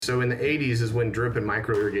So in the 80s is when drip and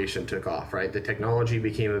micro irrigation took off, right? The technology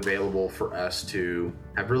became available for us to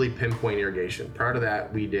have really pinpoint irrigation. Prior to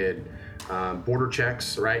that, we did border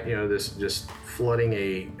checks, right? This just flooding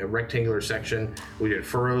a rectangular section. We did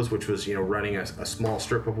furrows, which was, running a small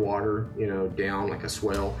strip of water, down like a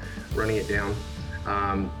swale, running it down.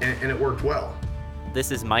 And it worked well. This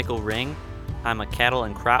is Michael Ring. I'm a cattle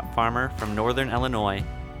and crop farmer from Northern Illinois,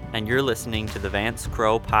 and you're listening to the Vance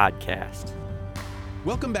Crow Podcast.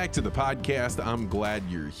 Welcome back to the podcast. I'm glad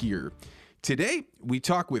you're here. Today, we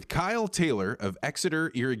talk with Kyle Taylor of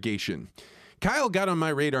Exeter Irrigation. Kyle got on my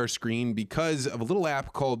radar screen because of a little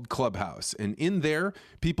app called Clubhouse. And in there,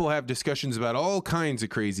 people have discussions about all kinds of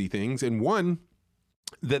crazy things. And one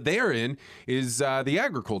that they are in is the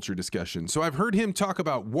agriculture discussion. So I've heard him talk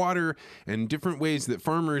about water and different ways that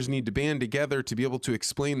farmers need to band together to be able to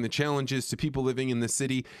explain the challenges to people living in the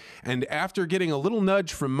city. And after getting a little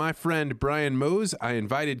nudge from my friend Brian Mose, I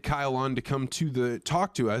invited Kyle on to come to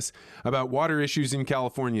talk to us about water issues in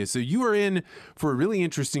California. So you are in for a really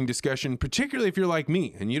interesting discussion, particularly if you're like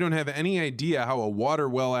me and you don't have any idea how a water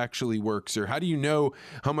well actually works, or how do you know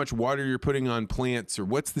how much water you're putting on plants, or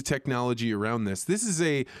what's the technology around this. This is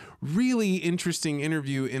a really interesting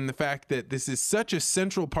interview in the fact that this is such a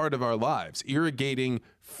central part of our lives, irrigating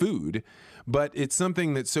food, but it's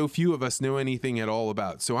something that so few of us know anything at all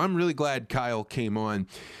about. So I'm really glad Kyle came on.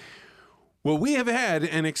 Well, we have had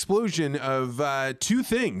an explosion of two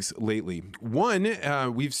things lately. One,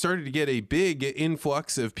 we've started to get a big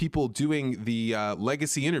influx of people doing the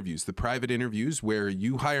legacy interviews, the private interviews, where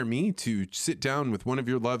you hire me to sit down with one of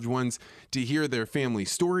your loved ones to hear their family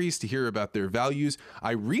stories, to hear about their values.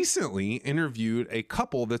 I recently interviewed a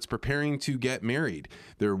couple that's preparing to get married.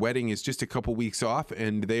 Their wedding is just a couple weeks off,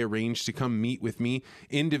 and they arranged to come meet with me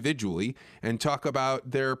individually and talk about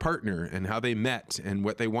their partner and how they met and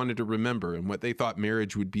what they wanted to remember and what they thought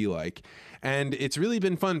marriage would be like. And it's really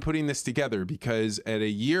been fun putting this together, because at a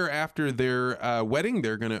year after their wedding,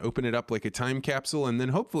 they're going to open it up like a time capsule and then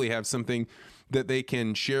hopefully have something that they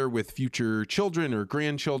can share with future children or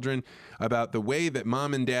grandchildren about the way that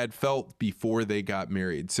mom and dad felt before they got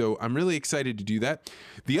married. So I'm really excited to do that.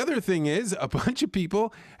 The other thing is, a bunch of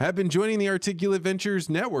people have been joining the Articulate Ventures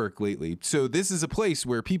Network lately. So this is a place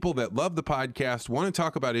where people that love the podcast, want to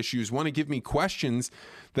talk about issues, want to give me questions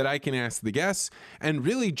that I can ask the guests, and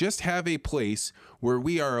really just have a place where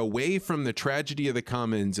we are away from the tragedy of the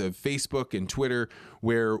commons of Facebook and Twitter,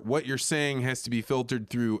 where what you're saying has to be filtered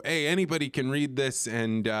through, hey, anybody can read this,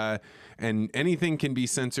 and anything can be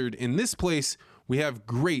censored. In this place, we have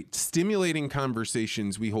great, stimulating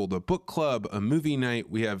conversations. We hold a book club, a movie night.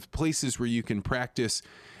 We have places where you can practice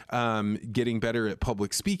getting better at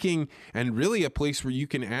public speaking, and really a place where you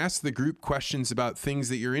can ask the group questions about things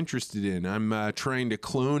that you're interested in. I'm trying to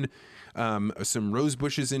clone some rose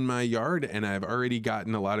bushes in my yard, and I've already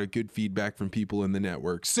gotten a lot of good feedback from people in the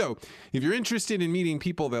network. So if you're interested in meeting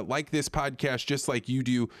people that like this podcast just like you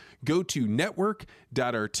do, go to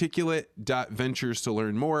network.articulate.ventures to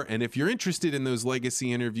learn more. And if you're interested in those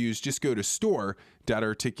legacy interviews, just go to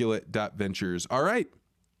store.articulate.ventures. All right.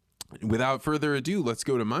 Without further ado, let's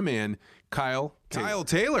go to my man, Kyle Taylor. Kyle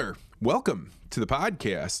Taylor, welcome to the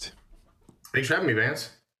podcast. Thanks for having me,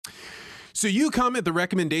 Vance. So you come at the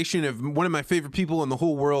recommendation of one of my favorite people in the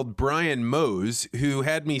whole world, Brian Mose, who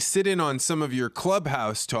had me sit in on some of your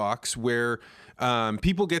Clubhouse talks where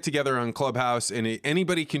people get together on Clubhouse and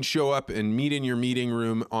anybody can show up and meet in your meeting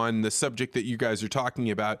room on the subject that you guys are talking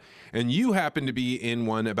about. And you happen to be in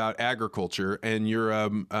one about agriculture, and you're a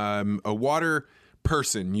water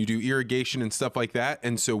person. You do irrigation and stuff like that.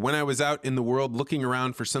 And so when I was out in the world looking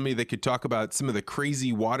around for somebody that could talk about some of the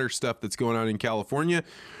crazy water stuff that's going on in California,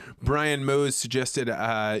 Brian Mose suggested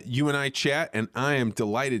you and I chat, and I am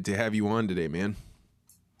delighted to have you on today, man.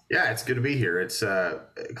 Yeah, it's good to be here. It's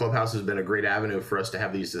Clubhouse has been a great avenue for us to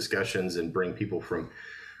have these discussions and bring people from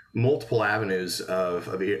multiple avenues of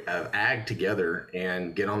ag together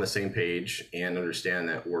and get on the same page and understand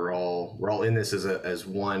that we're all in this as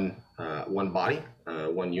one body,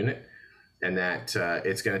 one unit, and that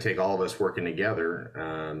it's going to take all of us working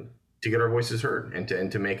together to get our voices heard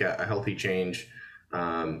and to make a healthy change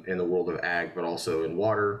in the world of ag, but also in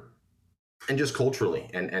water and just culturally,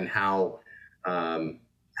 and how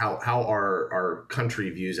our country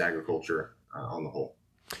views agriculture on the whole.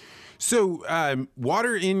 So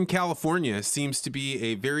water in California seems to be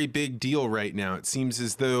a very big deal right now. It seems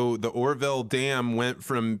as though the Orville Dam went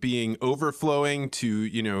from being overflowing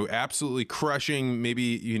to, absolutely crushing,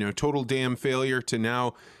 maybe, total dam failure, to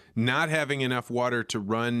now not having enough water to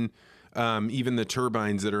run even the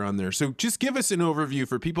turbines that are on there. So just give us an overview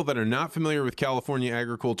for people that are not familiar with California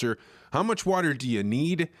agriculture. How much water do you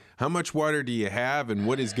need? How much water do you have? And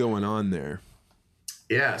what is going on there?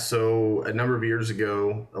 Yeah, so a number of years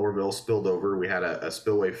ago, Oroville spilled over. We had a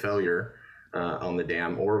spillway failure on the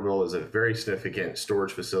dam. Oroville is a very significant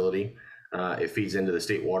storage facility. It feeds into the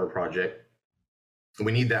state water project.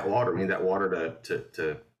 We need that water. We need that water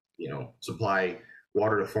to supply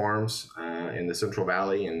water to farms in the Central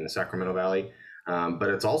Valley and the Sacramento Valley. But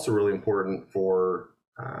it's also really important for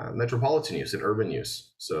metropolitan use and urban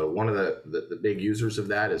use. So one of the big users of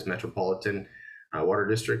that is Metropolitan Water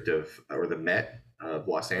District or the Met of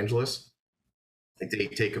Los Angeles. They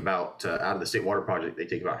take about out of the state water project, they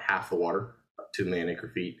take about half the water, about 2 million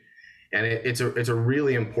acre feet, and it's a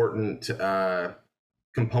really important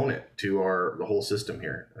component to the whole system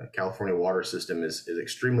here. California water system is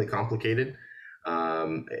extremely complicated.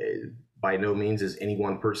 By no means is any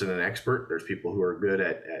one person an expert. There's people who are good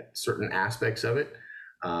at certain aspects of it,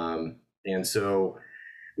 and so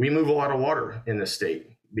we move a lot of water in the state,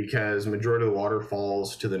 because majority of the water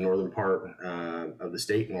falls to the northern part of the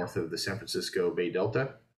state, north of the San Francisco Bay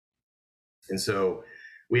Delta. And so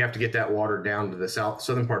we have to get that water down to the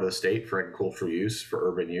southern part of the state for agricultural use, for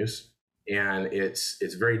urban use. And it's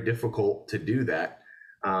very difficult to do that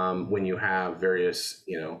when you have various,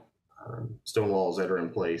 stone walls that are in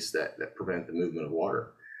place that prevent the movement of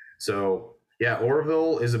water. So yeah,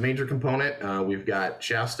 Oroville is a major component. We've got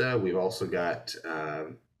Shasta. We've also got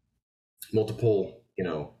multiple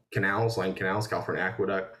canals, line canals, California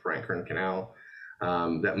Aqueduct, Franklin Canal,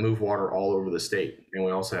 that move water all over the state. And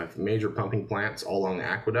we also have major pumping plants all along the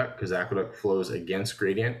aqueduct, because the aqueduct flows against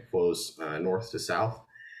gradient, flows north to south,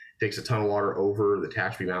 takes a ton of water over the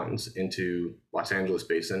Tehachapi Mountains into Los Angeles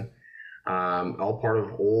Basin, all part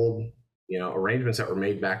of old, arrangements that were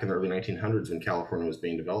made back in the early 1900s when California was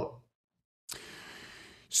being developed.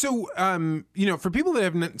 So, for people that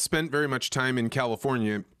haven't spent very much time in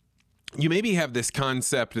California, you maybe have this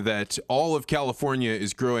concept that all of California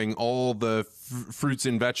is growing all the fruits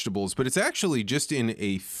and vegetables, but it's actually just in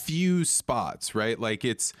a few spots, right? Like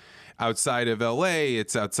it's outside of LA,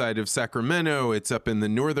 it's outside of Sacramento, it's up in the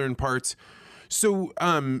northern parts. So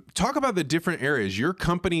talk about the different areas. Your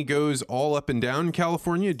company goes all up and down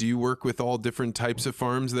California. Do you work with all different types of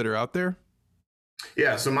farms that are out there?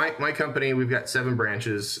 Yeah, so my company, we've got 7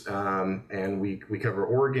 branches, and we cover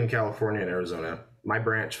Oregon, California, and Arizona. My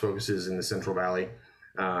branch focuses in the Central Valley.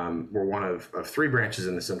 We're one of 3 branches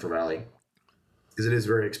in the Central Valley, because it is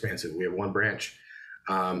very expansive. We have 1 branch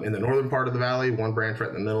in the northern part of the valley, 1 branch right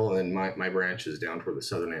in the middle, and my branch is down toward the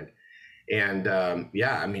southern end. And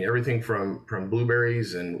everything from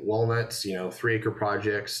blueberries and walnuts, 3-acre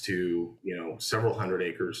projects to several hundred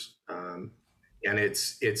acres, and it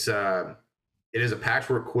is a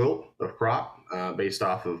patchwork quilt of crop based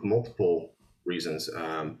off of multiple reasons,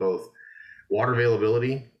 both water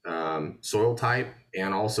availability, soil type,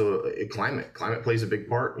 and also climate. Climate plays a big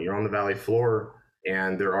part. You're on the valley floor,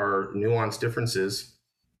 and there are nuanced differences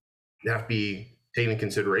that have to be taken into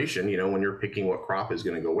consideration, when you're picking what crop is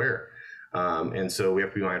going to go where. And so we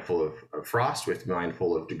have to be mindful of frost. We have to be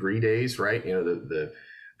mindful of degree days, right?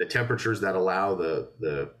 The temperatures that allow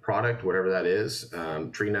the product, whatever that is,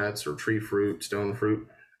 tree nuts or tree fruit, stone fruit,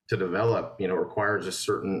 to develop, requires a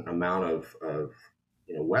certain amount of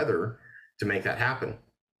weather to make that happen.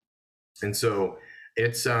 And so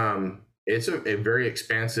it's a very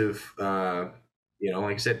expansive, like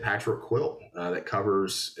I said, patchwork quilt that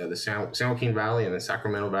covers the San Joaquin Valley and the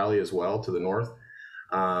Sacramento Valley as well to the north.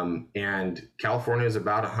 And California is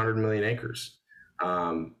about 100 million acres.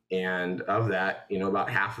 And of that, about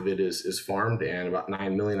half of it is farmed, and about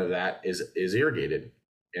 9 million of that is irrigated.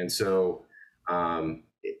 And so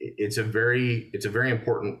it's a very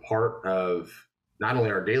important part of not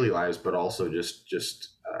only our daily lives, but also just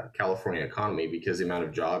California economy, because the amount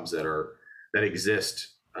of jobs that exist,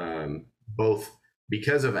 both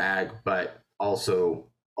because of ag, but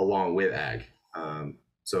also along with ag.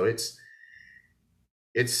 So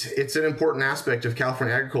it's an important aspect of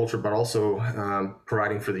California agriculture, but also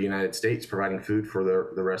providing for the United States, providing food for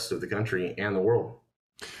the rest of the country and the world.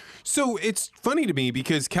 So it's funny to me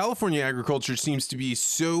because California agriculture seems to be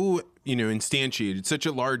so, instantiated, such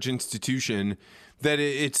a large institution, that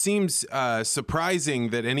it seems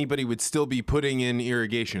surprising that anybody would still be putting in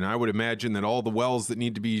irrigation. I would imagine that all the wells that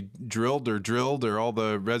need to be drilled or all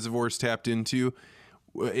the reservoirs tapped into.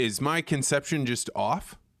 Is my conception just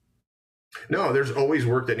off? No, there's always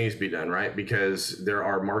work that needs to be done, right? Because there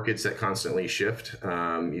are markets that constantly shift.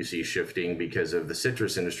 You see shifting because of the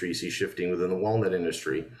citrus industry. You see shifting within the walnut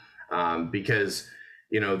industry, because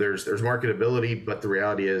there's marketability, but the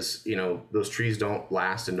reality is, those trees don't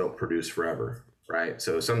last and don't produce forever, right?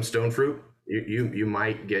 So some stone fruit, you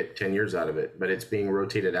might get 10 years out of it, but it's being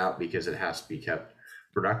rotated out because it has to be kept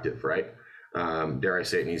productive, right? Dare I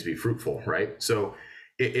say, it needs to be fruitful, right? So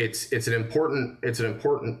it's an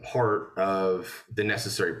important part of the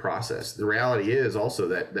necessary process. The reality is also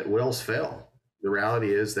that wells fail. The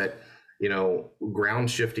reality is that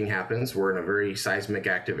ground shifting happens. We're in a very seismic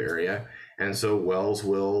active area, and so wells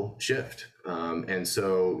will shift, and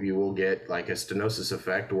so you will get like a stenosis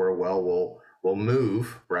effect where a well will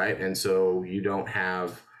move, right? And so you don't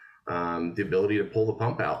have the ability to pull the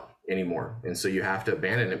pump out anymore, and so you have to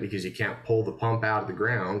abandon it because you can't pull the pump out of the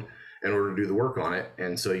ground in order to do the work on it.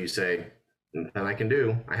 And so you say, nothing I can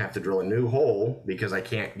do. I have to drill a new hole because I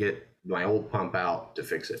can't get my old pump out to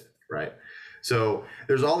fix it, right? So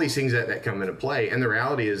there's all these things that come into play. And the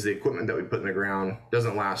reality is the equipment that we put in the ground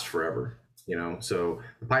doesn't last forever. So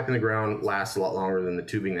the pipe in the ground lasts a lot longer than the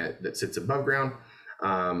tubing that sits above ground.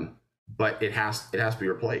 But it has to be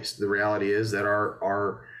replaced. The reality is that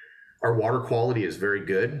our water quality is very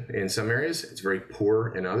good in some areas. It's very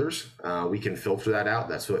poor in others. We can filter that out.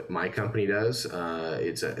 That's what my company does.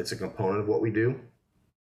 It's a component of what we do.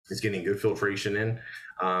 It's getting good filtration in,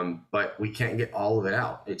 but we can't get all of it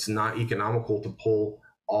out. It's not economical to pull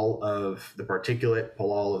all of the particulate,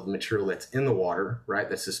 pull all of the material that's in the water, right,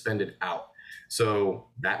 that's suspended out. So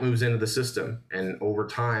that moves into the system, and over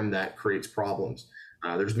time that creates problems.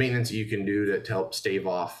 There's maintenance you can do to help stave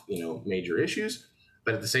off, major issues,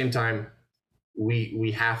 but at the same time,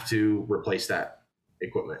 we have to replace that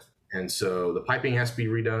equipment. And so the piping has to be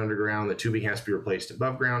redone underground, the tubing has to be replaced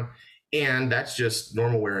above ground, and that's just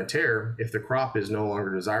normal wear and tear. If the crop is no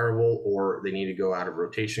longer desirable, or they need to go out of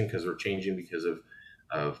rotation because they're changing because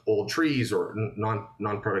of old trees or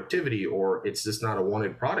non-productivity, or it's just not a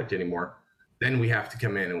wanted product anymore, then we have to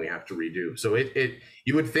come in and we have to redo. So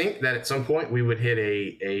you would think that at some point we would hit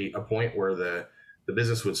a point where the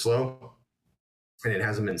business would slow, and it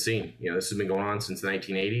hasn't been seen. This has been going on since the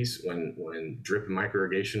 1980s when drip and micro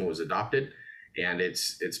irrigation was adopted, and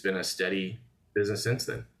it's been a steady business since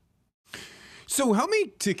then. So help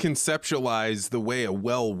me to conceptualize the way a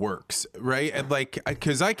well works, right? Like,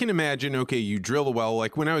 because I can imagine, okay, you drill a well.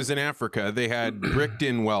 Like when I was in Africa, they had bricked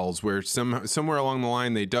in wells where somewhere along the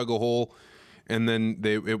line they dug a hole, and then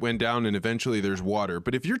it went down, and eventually there's water.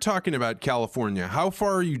 But if you're talking about California, how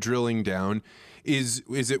far are you drilling down? Is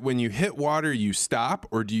it when you hit water you stop,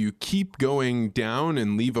 or do you keep going down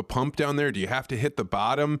and leave a pump down there? Do you have to hit the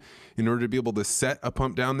bottom in order to be able to set a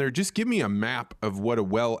pump down there? Just give me a map of what a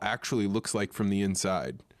well actually looks like from the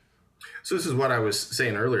inside. So this is what I was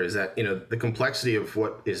saying earlier, is that the complexity of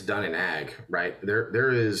what is done in ag, right?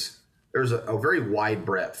 There's a very wide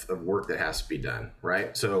breadth of work that has to be done,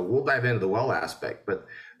 right? So we'll dive into the well aspect, but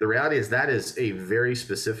the reality is that is a very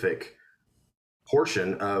specific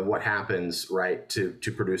portion of what happens, right, to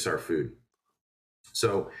produce our food.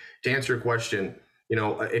 So to answer your question,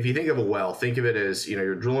 if you think of a well, think of it as,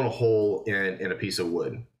 you're drilling a hole in a piece of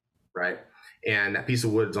wood, right? And that piece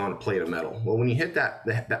of wood is on a plate of metal. Well, when you hit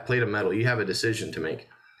that plate of metal, you have a decision to make.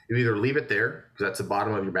 You either leave it there, because that's the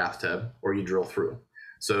bottom of your bathtub, or you drill through.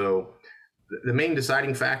 So the main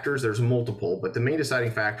deciding factors, there's multiple, but the main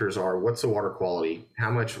deciding factors are, what's the water quality,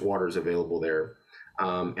 how much water is available there,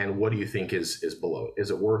 and what do you think is below it? Is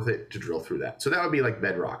it worth it to drill through that? So that would be like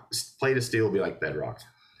bedrock. Plate of steel would be like bedrock.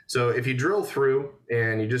 So if you drill through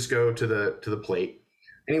and you just go to the plate,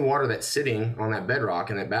 any water that's sitting on that bedrock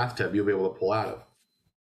in that bathtub, you'll be able to pull out of.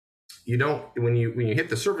 You don't, when you hit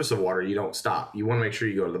the surface of water, you don't stop. You want to make sure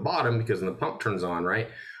you go to the bottom, because when the pump turns on, right,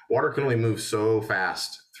 water can only move so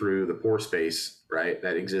fast through the pore space, right,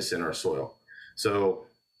 that exists in our soil. So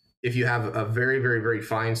if you have a very, very, very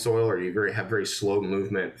fine soil, or you have very slow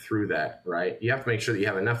movement through that, right, you have to make sure that you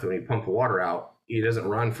have enough that when you pump the water out, it doesn't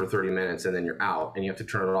run for 30 minutes and then you're out, and you have to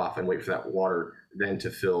turn it off and wait for that water then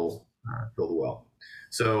to fill the well.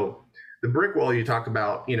 So the brick well you talk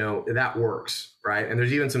about, that works, right? And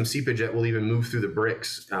there's even some seepage that will even move through the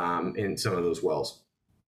bricks in some of those wells.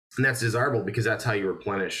 And that's desirable because that's how you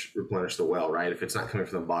replenish the well, right? If it's not coming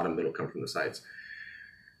from the bottom, it'll come from the sides.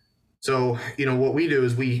 So, what we do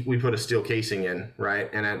is we put a steel casing in, right?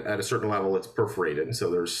 And at a certain level, it's perforated. And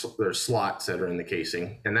so there's slots that are in the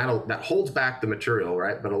casing, and that holds back the material,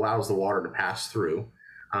 right? But allows the water to pass through,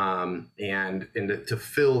 and to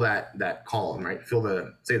fill that column, right? Fill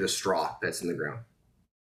the straw that's in the ground.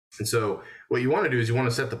 And so what you want to do is you want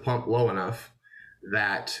to set the pump low enough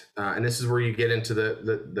that, and this is where you get into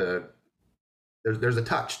there's a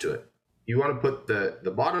touch to it. You want to put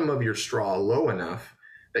the bottom of your straw low enough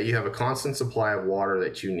that you have a constant supply of water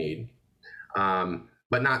that you need,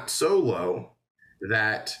 but not so low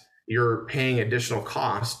that you're paying additional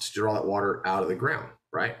costs to draw that water out of the ground,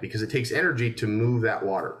 right? Because it takes energy to move that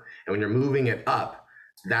water. And when you're moving it up,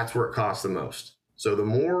 that's where it costs the most. So the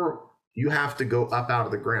more you have to go up out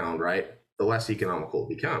of the ground, right, the less economical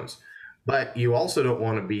it becomes. But you also don't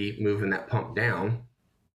want to be moving that pump down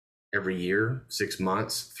every year, 6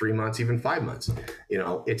 months, 3 months, even 5 months.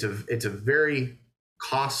 It's a very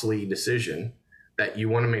costly decision that you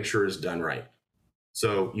want to make sure is done right.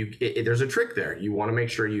 So there's a trick there. You want to make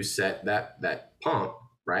sure you set that pump,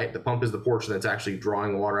 right? The pump is the portion that's actually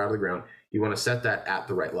drawing the water out of the ground. You want to set that at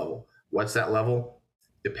the right level. What's that level?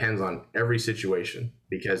 Depends on every situation,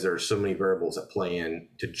 because there are so many variables that play in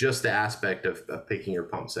to just the aspect of picking your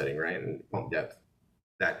pump setting, right? And pump depth.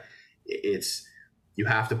 That you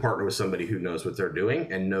have to partner with somebody who knows what they're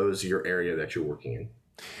doing and knows your area that you're working in.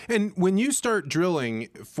 And when you start drilling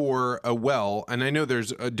for a well, and I know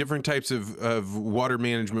there's different types of water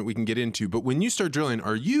management we can get into, but when you start drilling,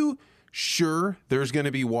 are you sure there's going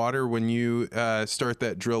to be water when you start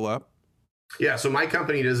that drill up? Yeah, so my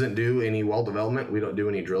company doesn't do any well development. We don't do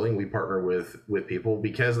any drilling. We partner with people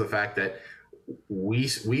because of the fact that we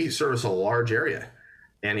service a large area.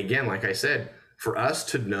 And again, like I said, for us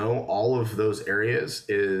to know all of those areas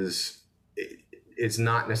it's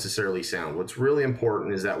not necessarily sound. What's really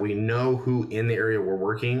important is that we know who in the area we're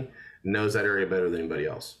working knows that area better than anybody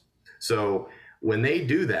else. So when they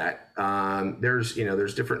do that,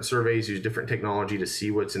 there's different surveys, use different technology to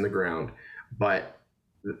see what's in the ground. But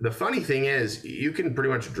the funny thing is, you can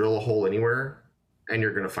pretty much drill a hole anywhere and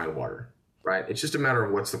you're going to find water, right? It's just a matter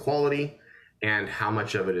of what's the quality and how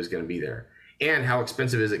much of it is going to be there, and how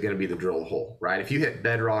expensive is it going to be to drill a hole, right? If you hit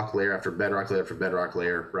bedrock layer after bedrock layer after bedrock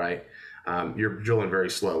layer, right, you're drilling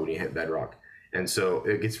very slow when you hit bedrock, and so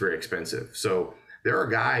it gets very expensive. So there are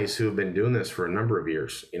guys who have been doing this for a number of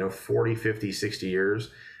years, 40, 50, 60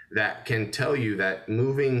 years, that can tell you that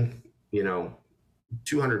moving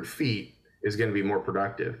 200 feet is going to be more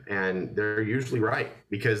productive. And they're usually right,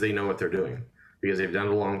 because they know what they're doing, because they've done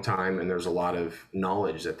it a long time, and there's a lot of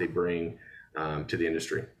knowledge that they bring to the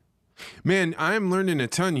industry. Man, I'm learning a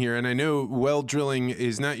ton here, and I know well drilling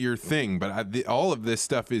is not your thing, but all of this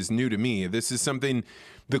stuff is new to me. This is something,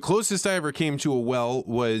 the closest I ever came to a well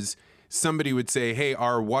was somebody would say, hey,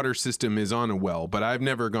 our water system is on a well, but I've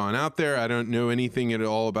never gone out there. I don't know anything at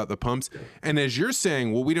all about the pumps. And as you're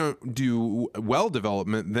saying, well, we don't do well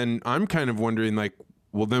development, then I'm kind of wondering, like,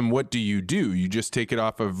 well, then what do? You just take it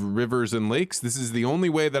off of rivers and lakes? This is the only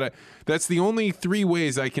way that's the only three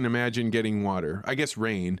ways I can imagine getting water. I guess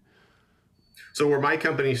rain. So where my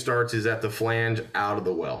company starts is at the flange out of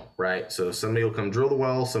the well, right? So somebody will come drill the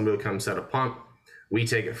well, somebody will come set a pump. We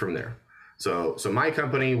take it from there. So my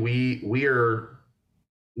company,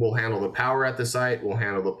 we'll handle the power at the site, we'll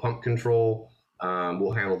handle the pump control,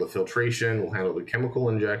 we'll handle the filtration, we'll handle the chemical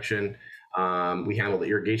injection, we handle the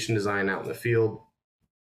irrigation design out in the field.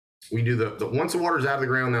 We do the once the water's out of the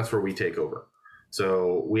ground, that's where we take over.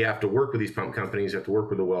 So we have to work with these pump companies, we have to work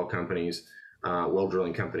with the well companies, well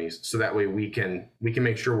drilling companies, so that way we can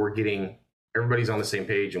make sure everybody's on the same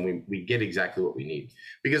page, and we get exactly what we need.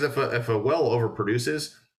 Because if a well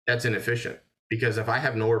overproduces, that's inefficient. Because if I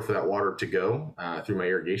have nowhere for that water to go through my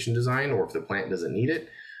irrigation design, or if the plant doesn't need it,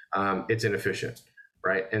 it's inefficient,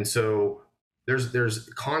 right? And so there's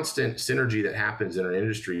constant synergy that happens in our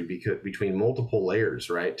industry between multiple layers,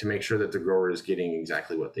 right, to make sure that the grower is getting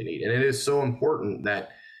exactly what they need. And it is so important that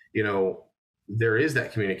there is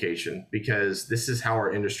that communication, because this is how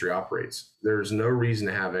our industry operates. There's no reason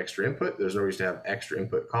to have extra input. There's no reason to have extra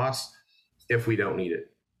input costs if we don't need it.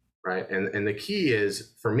 Right. And the key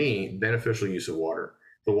is, for me, beneficial use of water.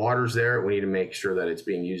 The water's there. We need to make sure that it's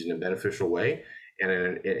being used in a beneficial way, and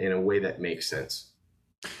in a way that makes sense.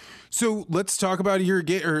 So let's talk about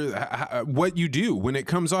what you do when it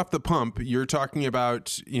comes off the pump. You're talking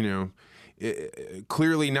about,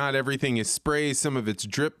 clearly not everything is spray. Some of it's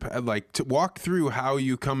drip. I'd like to walk through how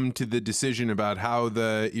you come to the decision about how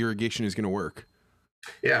the irrigation is going to work.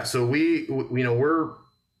 Yeah. So we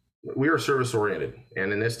are service oriented,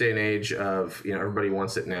 and in this day and age of everybody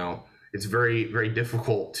wants it now, it's very, very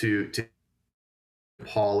difficult to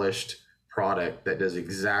polished product that does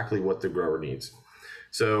exactly what the grower needs.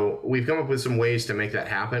 So we've come up with some ways to make that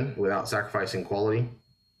happen without sacrificing quality.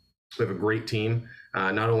 We have a great team,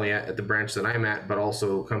 not only at the branch that I'm at, but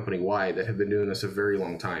also company wide, that have been doing this a very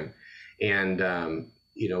long time. And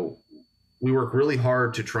we work really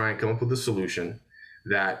hard to try and come up with a solution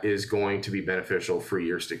that is going to be beneficial for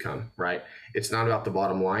years to come, right? It's not about the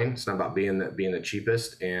bottom line. It's not about being the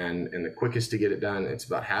cheapest and the quickest to get it done. It's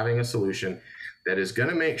about having a solution that is going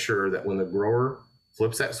to make sure that when the grower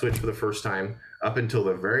flips that switch for the first time up until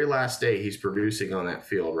the very last day he's producing on that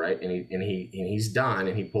field, right? And he's done,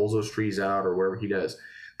 and he pulls those trees out or wherever he does,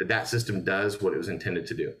 that system does what it was intended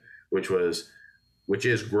to do, which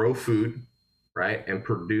is grow food, right, and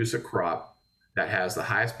produce a crop that has the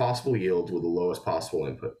highest possible yields with the lowest possible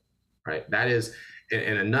input, right? That is,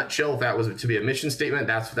 in a nutshell, if that was to be a mission statement,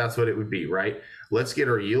 that's what it would be, right? Let's get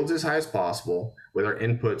our yields as high as possible with our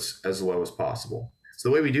inputs as low as possible. So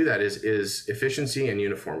the way we do that is efficiency and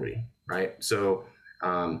uniformity, right? So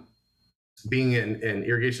being an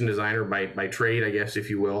irrigation designer by trade, I guess, if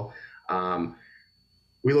you will,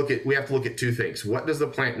 we have to look at two things. What does the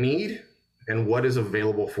plant need, and what is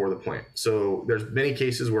available for the plant? So there's many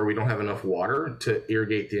cases where we don't have enough water to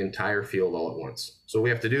irrigate the entire field all at once. So what we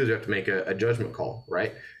have to do is we have to make a judgment call,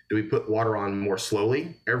 right? Do we put water on more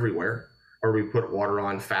slowly everywhere, or we put water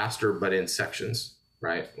on faster but in sections,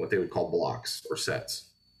 right? What they would call blocks or sets.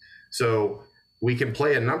 So we can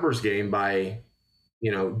play a numbers game by,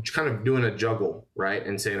 kind of doing a juggle, right?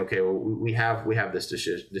 And saying, okay, well, we have this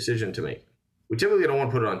decision to make. We typically don't want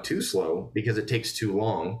to put it on too slow because it takes too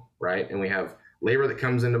long, right? And we have labor that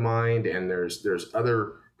comes into mind, and there's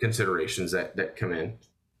other considerations that come in.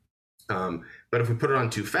 But if we put it on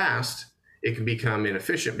too fast, it can become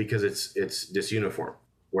inefficient because it's disuniform,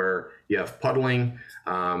 where you have puddling.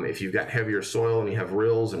 If you've got heavier soil and you have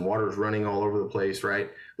rills and water's running all over the place, right?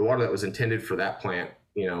 The water that was intended for that plant,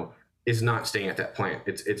 is not staying at that plant.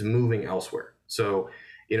 It's moving elsewhere. So,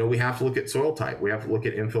 we have to look at soil type. We have to look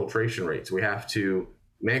at infiltration rates. We have to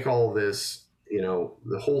make all of this,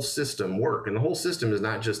 the whole system work. And the whole system is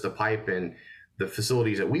not just the pipe and the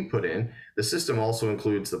facilities that we put in. The system also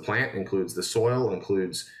includes the plant, includes the soil,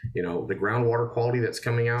 includes, the groundwater quality that's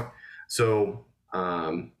coming out. So,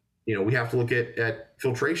 we have to look at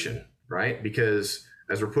filtration, right? Because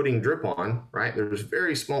as we're putting drip on, right, there's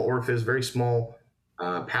very small orifice, very small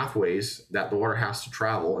pathways that the water has to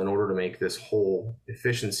travel in order to make this whole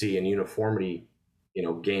efficiency and uniformity,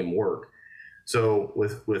 game work. So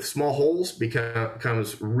with small holes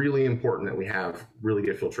becomes really important that we have really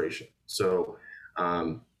good filtration. So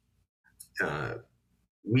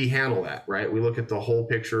we handle that, right? We look at the whole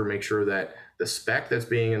picture, make sure that the spec that's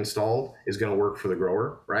being installed is going to work for the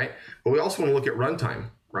grower, right? But we also want to look at runtime,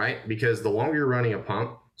 right? Because the longer you're running a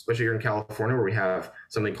pump, especially here in California, where we have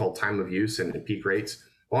something called time of use and peak rates,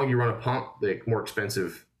 the longer you run a pump, the more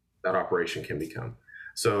expensive that operation can become.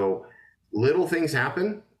 So little things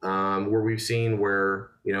happen where we've seen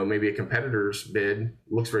where, maybe a competitor's bid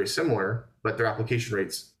looks very similar, but their application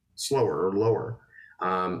rate's slower or lower.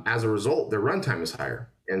 As a result, their runtime is higher.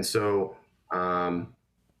 And so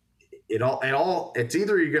it's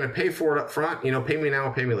either you're going to pay for it up front, pay me now,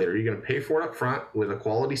 pay me later. You're going to pay for it up front with a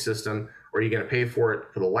quality system, or you're going to pay for it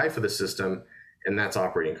for the life of the system, and that's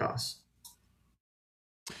operating costs.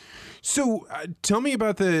 So tell me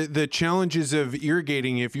about the challenges of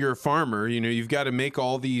irrigating if you're a farmer. You've got to make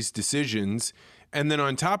all these decisions. And then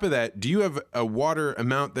on top of that, do you have a water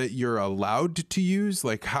amount that you're allowed to use?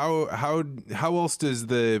 Like how else does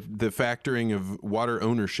the factoring of water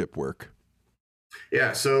ownership work?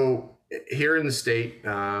 Yeah, so here in the state,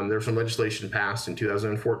 there was some legislation passed in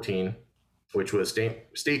 2014, which was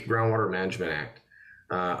State Groundwater Management Act,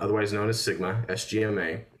 otherwise known as SGMA,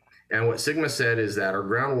 SGMA. And what SGMA said is that our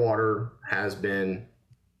groundwater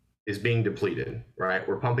is being depleted, right?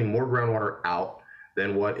 We're pumping more groundwater out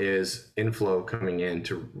than what is inflow coming in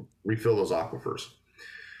to refill those aquifers.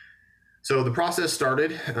 So the process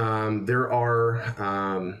started. There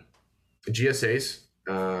are GSAs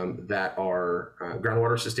that are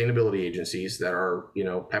groundwater sustainability agencies that are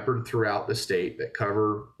peppered throughout the state that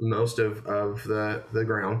cover most of the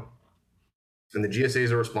ground, and the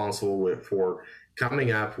GSAs are responsible for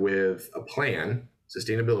coming up with a plan,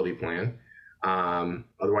 sustainability plan,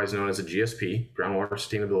 otherwise known as a GSP, groundwater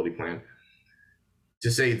sustainability plan, to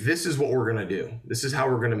say this is what we're going to do. This is how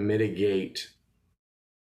we're going to mitigate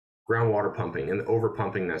groundwater pumping and the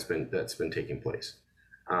overpumping that's been taking place.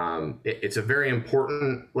 It's a very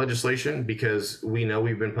important legislation because we know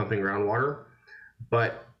we've been pumping groundwater,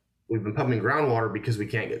 but we've been pumping groundwater because we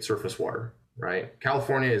can't get surface water, right?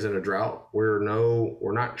 California is in a drought. We're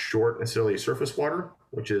not short necessarily surface water,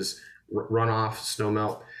 which is runoff,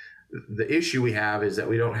 snowmelt. The issue we have is that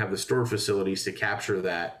we don't have the storage facilities to capture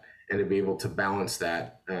that and to be able to balance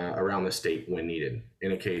that around the state when needed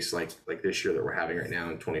in a case like this year that we're having right now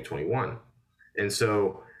in 2021. And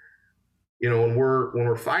so, when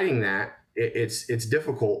we're fighting that, it's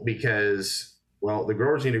difficult because, well, the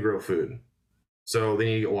growers need to grow food, so they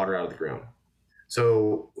need to get water out of the ground.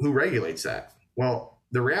 So who regulates that? Well,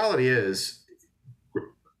 the reality is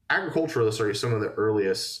agriculturalists are some of the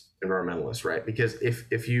earliest environmentalists, right? Because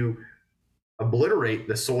if you obliterate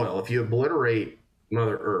the soil, if you obliterate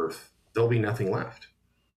Mother Earth, there'll be nothing left.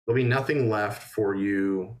 There'll be nothing left for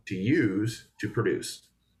you to use to produce.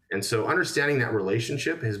 And so understanding that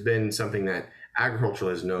relationship has been something that agriculture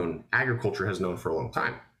has known for a long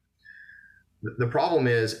time. The problem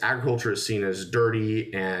is agriculture is seen as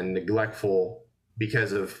dirty and neglectful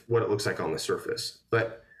because of what it looks like on the surface.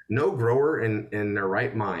 But no grower in their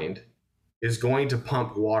right mind is going to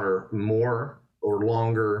pump water more or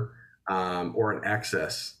longer or in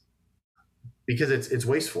excess because it's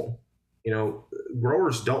wasteful.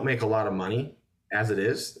 Growers don't make a lot of money as it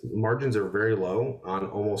is. Margins are very low on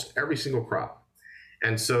almost every single crop.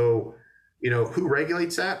 And so, who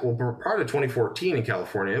regulates that? Well, prior to 2014 in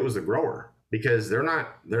California, it was the grower, because they're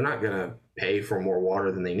not going to pay for more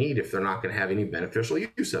water than they need if they're not going to have any beneficial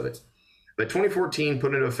use of it. But 2014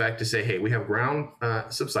 put into effect to say, hey, we have ground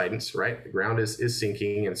subsidence, right? The ground is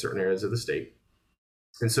sinking in certain areas of the state.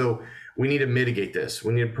 And so we need to mitigate this.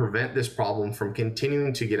 We need to prevent this problem from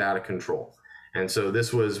continuing to get out of control. And so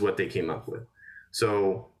this was what they came up with.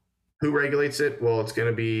 So who regulates it? Well, it's going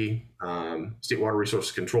to be State Water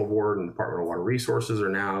Resources Control Board and Department of Water Resources are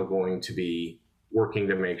now going to be working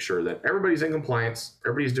to make sure that everybody's in compliance,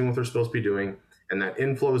 everybody's doing what they're supposed to be doing, and that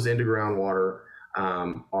inflows into groundwater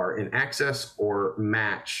are in excess or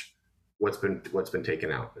match what's been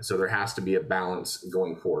taken out. So there has to be a balance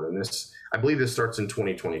going forward. And I believe this starts in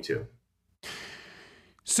 2022.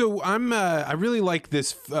 So I really like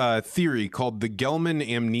this theory called the Gelman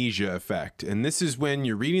amnesia effect. And this is when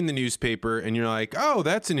you're reading the newspaper and you're like, oh,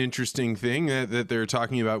 that's an interesting thing that they're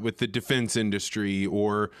talking about with the defense industry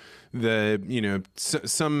or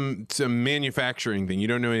some manufacturing thing you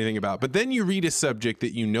don't know anything about. But then you read a subject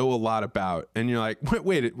that you know a lot about and you're like,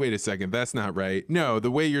 wait a second, that's not right. No,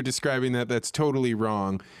 the way you're describing that's totally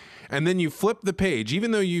wrong. And then you flip the page,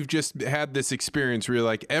 even though you've just had this experience where you're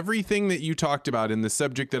like, everything that you talked about in the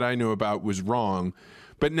subject that I know about was wrong.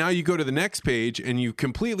 But now you go to the next page and you've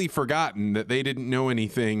completely forgotten that they didn't know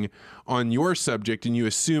anything on your subject and you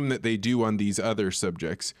assume that they do on these other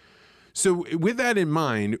subjects. So with that in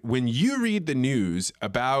mind, when you read the news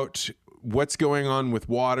about what's going on with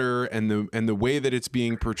water and the way that it's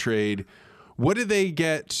being portrayed, what do they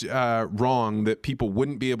get wrong that people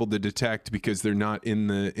wouldn't be able to detect because they're not in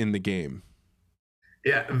the game?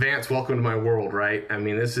 Yeah, Vance, welcome to my world, right? I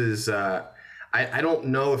mean, this is I don't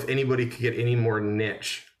know if anybody could get any more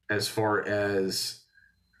niche as far as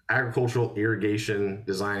agricultural irrigation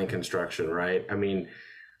design and construction, right? I mean,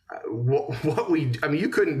 you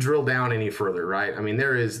couldn't drill down any further, right? I mean,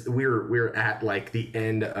 we're at like the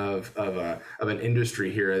end of an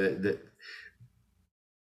industry here that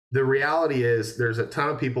the reality is there's a ton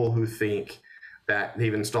of people who think that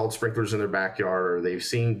they've installed sprinklers in their backyard or they've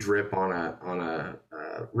seen drip on a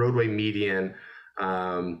roadway median,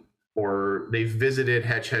 or they've visited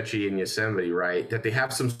Hetch Hetchy in Yosemite, right? That they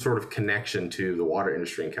have some sort of connection to the water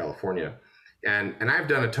industry in California. And I've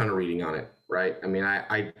done a ton of reading on it, right? I mean,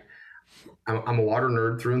 I'm a water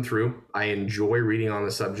nerd through and through. I enjoy reading on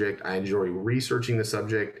the subject. I enjoy researching the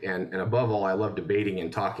subject. And above all, I love debating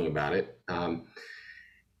and talking about it.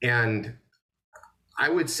 And I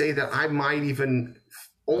would say that I might even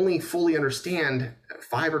only fully understand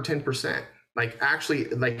 5 or 10%, like actually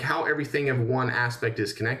like how everything of one aspect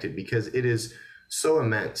is connected, because it is so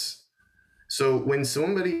immense. So when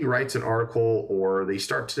somebody writes an article or they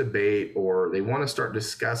start to debate or they want to start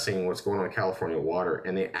discussing what's going on in California water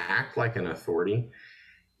and they act like an authority,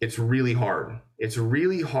 it's really hard. It's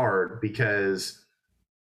really hard because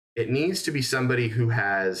it needs to be somebody who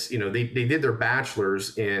has, they did their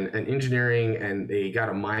bachelor's in an engineering and they got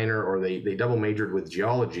a minor, or they double majored with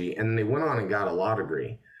geology and they went on and got a law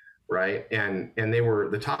degree, right? And they were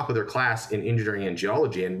the top of their class in engineering and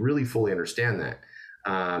geology and really fully understand that.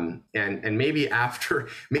 And maybe after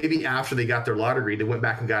they got their law degree, they went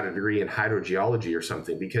back and got a degree in hydrogeology or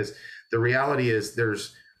something, because the reality is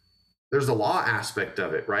there's a law aspect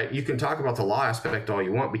of it, right? You can talk about the law aspect all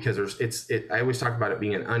you want, because I always talk about it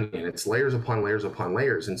being an onion. It's layers upon layers upon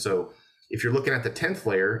layers. And so if you're looking at the 10th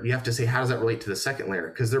layer, you have to say, how does that relate to the second layer?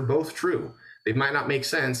 Because they're both true. They might not make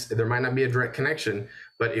sense. There might not be a direct connection,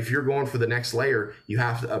 but if you're going for the next layer, you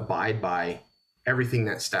have to abide by everything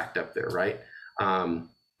that's stacked up there, right?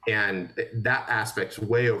 And that aspect's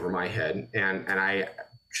way over my head. And I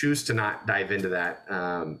choose to not dive into that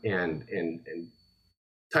and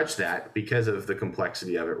touch that because of the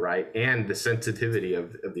complexity of it, right? And the sensitivity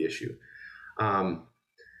of the issue.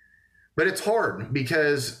 But it's hard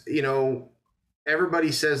because,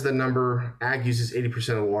 everybody says the number, ag uses 80%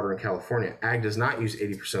 of the water in California. Ag does not use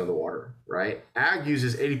 80% of the water, right? Ag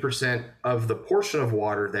uses 80% of the portion of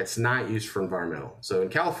water that's not used for environmental. So in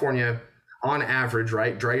California, on average,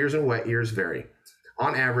 right, dry years and wet years vary.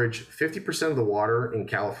 On average, 50% of the water in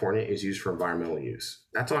California is used for environmental use.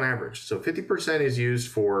 That's on average. So 50% is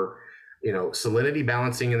used for, salinity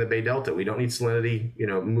balancing in the Bay Delta. We don't need salinity,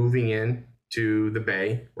 moving in to the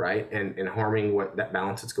Bay, right, and harming what that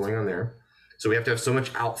balance that's going on there. So we have to have so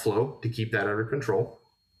much outflow to keep that under control.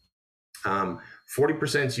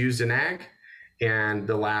 40% is used in ag, and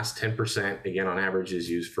the last 10%, again, on average, is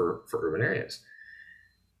used for urban areas.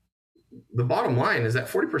 The bottom line is that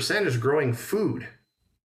 40% is growing food.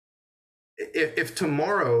 If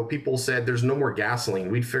tomorrow people said there's no more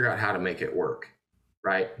gasoline, we'd figure out how to make it work,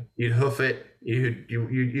 right? You'd hoof it,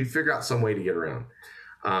 you'd figure out some way to get around.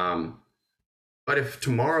 But if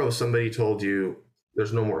tomorrow somebody told you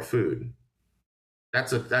there's no more food,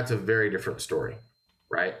 that's a very different story,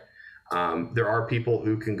 right? There are people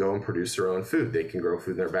who can go and produce their own food. They can grow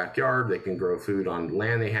food in their backyard. They can grow food on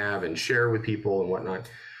land they have and share with people and whatnot.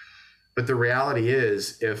 But the reality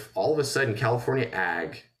is, if all of a sudden California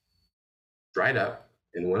ag dried up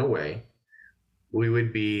and went away, we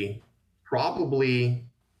would be probably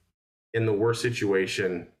in the worst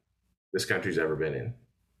situation this country's ever been in,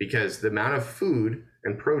 because the amount of food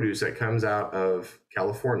and produce that comes out of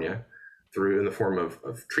California through in the form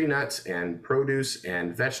of tree nuts and produce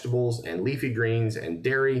and vegetables and leafy greens and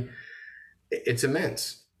dairy, it's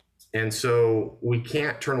immense. And so we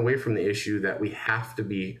can't turn away from the issue that we have to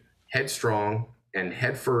be headstrong and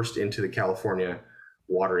head first into the California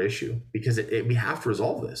water issue, because we have to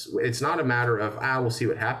resolve this. It's not a matter of, we'll see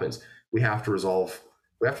what happens. We have to resolve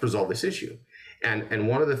this issue. And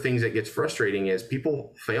one of the things that gets frustrating is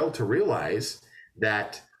people fail to realize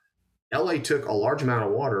that LA took a large amount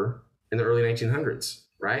of water in the early 1900s,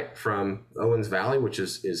 right? From Owens Valley, which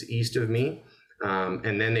is east of me.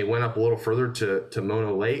 And then they went up a little further to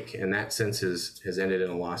Mono Lake, and that since has ended in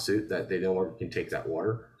a lawsuit that they no longer can take that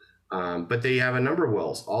water. But they have a number of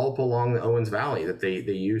wells all up along the Owens Valley that they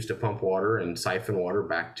use to pump water and siphon water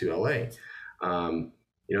back to LA.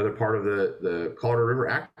 They're part of the Colorado River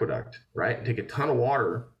Aqueduct, right? And take a ton of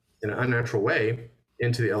water in an unnatural way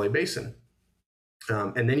into the LA basin.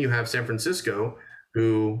 And then you have San Francisco,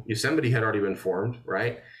 who Yosemite had already been formed,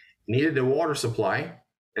 right? Needed a water supply.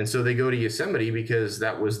 And so they go to Yosemite because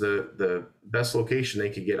that was the best location they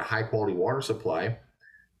could get a high quality water supply.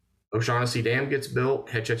 O'Shaughnessy Dam gets built,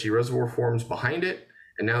 Hetch Hetchy Reservoir forms behind it,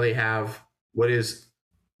 and now they have what is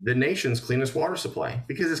the nation's cleanest water supply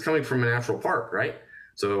because it's coming from a national park, right?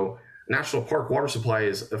 So national park water supply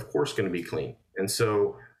is, of course, going to be clean. And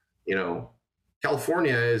so,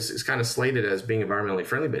 California is kind of slated as being environmentally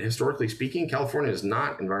friendly, but historically speaking, California is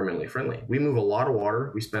not environmentally friendly. We move a lot of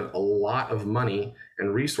water. We spend a lot of money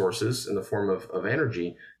and resources in the form of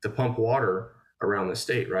energy to pump water around the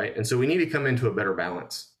state, right? And so we need to come into a better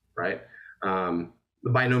balance, right?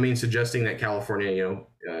 By no means suggesting that California,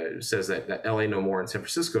 says that LA no more and San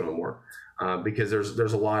Francisco no more, because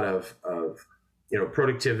there's a lot of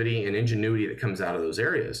productivity and ingenuity that comes out of those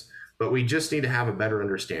areas. But we just need to have a better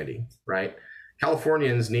understanding, right?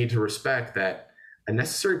 Californians need to respect that a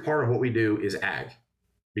necessary part of what we do is ag,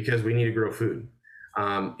 because we need to grow food.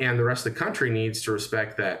 And the rest of the country needs to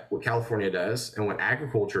respect that what California does and what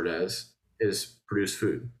agriculture does is produce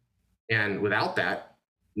food. And without that,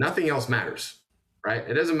 nothing else matters, right?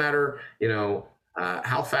 It doesn't matter,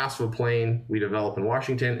 how fast of a plane we develop in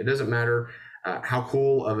Washington. It doesn't matter how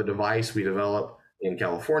cool of a device we develop in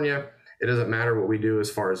California. It doesn't matter what we do as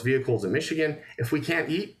far as vehicles in Michigan. If we can't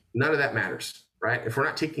eat, none of that matters, right? If we're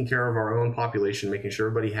not taking care of our own population, making sure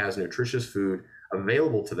everybody has nutritious food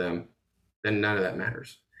available to them, then none of that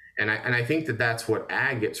matters. And I think that's what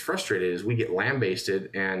ag gets frustrated is we get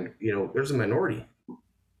lambasted, and there's a minority.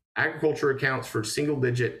 Agriculture accounts for single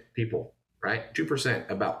digit people, right?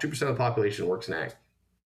 2%, about 2% of the population works in ag.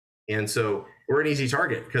 And so we're an easy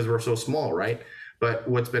target because we're so small, right? But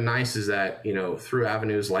what's been nice is that, through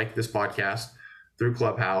avenues like this podcast, through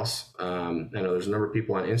Clubhouse, I know there's a number of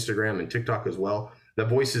people on Instagram and TikTok as well, the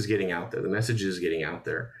voice is getting out there, the message is getting out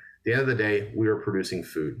there. At the end of the day, we are producing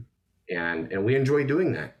food, and we enjoy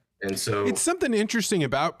doing that. And so it's something interesting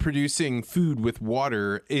about producing food with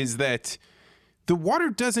water is that the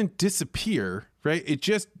water doesn't disappear, right? It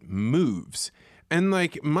just moves. And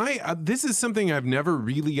this is something I've never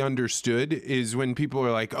really understood is when people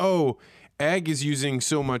are like, oh, ag is using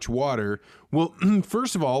so much water. Well,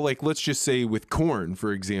 first of all, like let's just say with corn,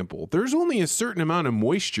 for example, there's only a certain amount of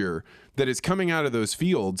moisture that is coming out of those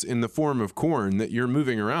fields in the form of corn that you're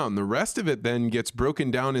moving around. The rest of it then gets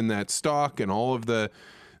broken down in that stalk and all of the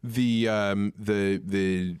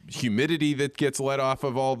humidity that gets let off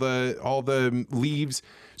of all the leaves.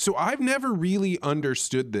 So I've never really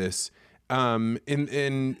understood this. And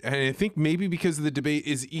I think maybe because the debate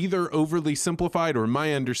is either overly simplified or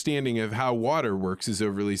my understanding of how water works is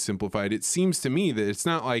overly simplified. It seems to me that it's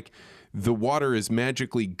not like the water is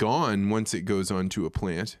magically gone once it goes onto a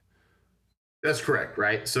plant. That's correct,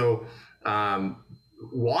 right? So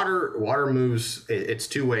water moves, it's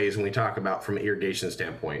two ways when we talk about from an irrigation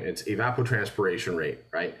standpoint. It's evapotranspiration rate,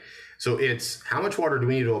 right? So it's how much water do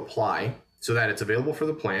we need to apply so that it's available for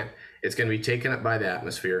the plant. It's going to be taken up by the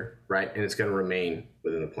atmosphere, right? And it's going to remain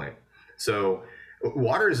within the plant. So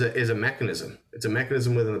water is a mechanism. It's a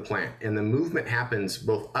mechanism within the plant. And the movement happens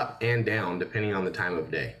both up and down depending on the time of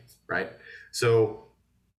day, right? So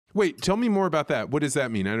wait, tell me more about that. What does that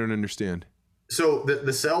mean? I don't understand. So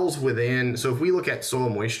the cells within, so if we look at soil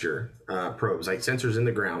moisture probes, like sensors in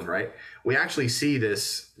the ground, right? We actually see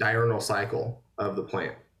this diurnal cycle of the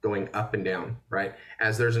plant going up and down, right?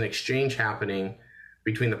 As there's an exchange happening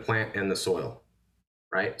between the plant and the soil,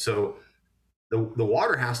 right? So the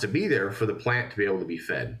water has to be there for the plant to be able to be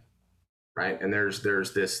fed, right? And there's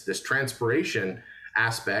this transpiration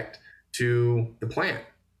aspect to the plant,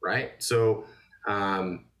 right? So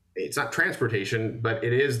it's not transportation, but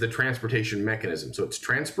it is the transportation mechanism. So it's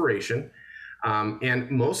transpiration, and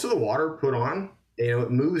most of the water put on, it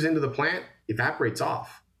moves into the plant, evaporates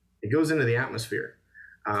off, it goes into the atmosphere.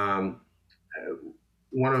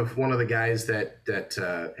 One of the guys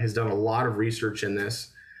that has done a lot of research in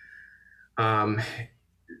this.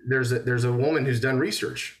 There's a woman who's done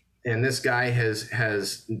research, and this guy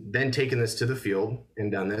has then taken this to the field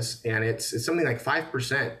and done this, and it's something like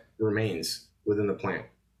 5% remains within the plant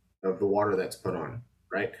of the water that's put on,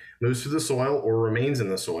 right? Moves through the soil or remains in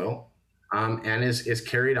the soil, and is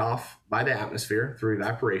carried off by the atmosphere through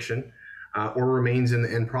evaporation, or remains in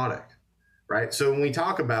the end product. Right. So when we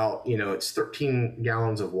talk about, it's 13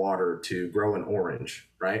 gallons of water to grow an orange,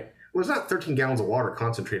 right? Well, it's not 13 gallons of water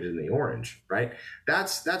concentrated in the orange, right?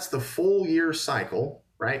 That's the full year cycle,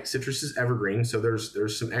 right? Citrus is evergreen, so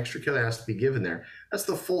there's some extra care that has to be given there. That's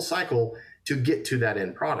the full cycle to get to that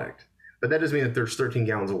end product. But that doesn't mean that there's 13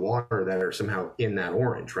 gallons of water that are somehow in that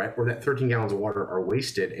orange, right? Or that 13 gallons of water are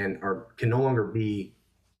wasted and can no longer be,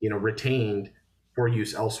 retained for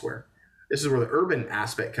use elsewhere. This is where the urban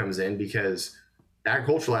aspect comes in, because the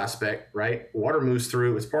agricultural aspect, right? Water moves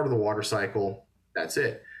through, it's part of the water cycle. That's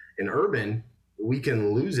it. In urban, we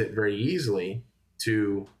can lose it very easily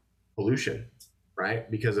to pollution, right?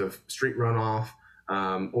 Because of street runoff,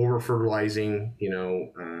 over fertilizing,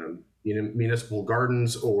 municipal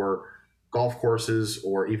gardens or golf courses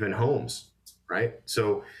or even homes, right?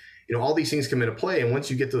 So, all these things come into play. And once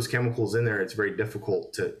you get those chemicals in there, it's very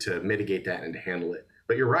difficult to mitigate that and to handle it.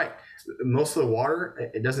 But you're right. Most of the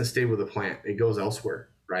water, it doesn't stay with the plant. It goes elsewhere,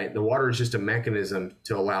 right? The water is just a mechanism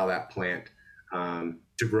to allow that plant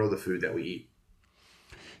to grow the food that we eat.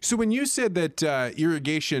 So when you said that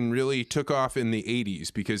irrigation really took off in the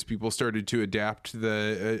 80s because people started to adopt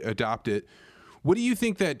it, what do you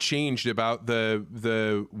think that changed about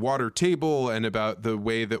the water table and about the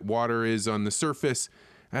way that water is on the surface?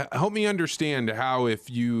 Help me understand how, if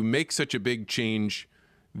you make such a big change,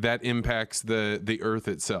 that impacts the earth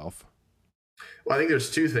itself. Well, I think there's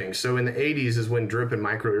two things. So in the 80s is when drip and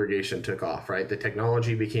micro irrigation took off, right? The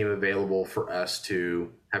technology became available for us to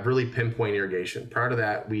have really pinpoint irrigation. Prior to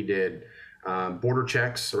that, we did border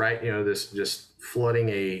checks, right? This just flooding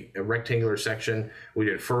a rectangular section. We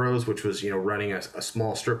did furrows, which was, running a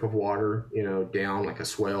small strip of water, down like a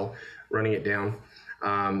swale, running it down.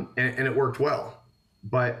 And it worked well.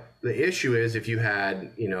 But the issue is if you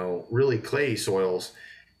had, really clay soils,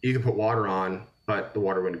 you could put water on, but the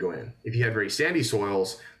water wouldn't go in. If you had very sandy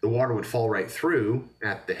soils, the water would fall right through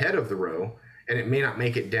at the head of the row, and it may not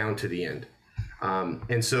make it down to the end.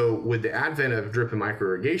 And so with the advent of drip and micro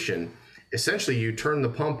irrigation, essentially you turn the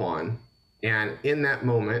pump on, and in that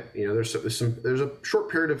moment, there's a short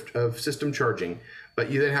period of system charging, but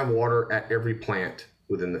you then have water at every plant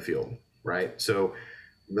within the field, right? So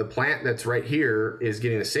the plant that's right here is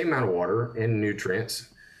getting the same amount of water and nutrients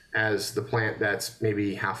as the plant that's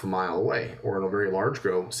maybe half a mile away, or in a very large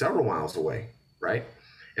grow, several miles away, right?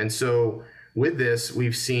 And so with this,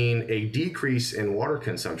 we've seen a decrease in water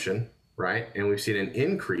consumption, right? And we've seen an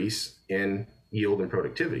increase in yield and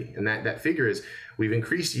productivity. And that figure is we've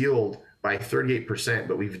increased yield by 38%,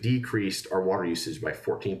 but we've decreased our water usage by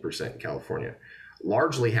 14% in California.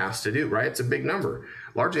 Largely has to do, right? It's a big number.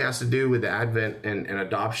 Largely has to do with the advent and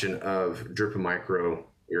adoption of drip and micro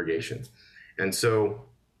irrigation. And so,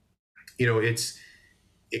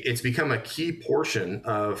 it's become a key portion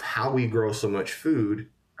of how we grow so much food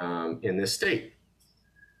in this state.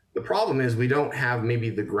 The problem is we don't have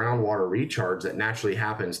maybe the groundwater recharge that naturally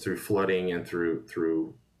happens through flooding and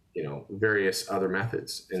through various other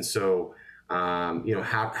methods. And so,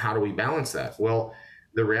 how do we balance that? Well,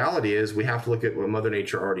 the reality is we have to look at what Mother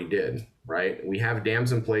Nature already did, right? We have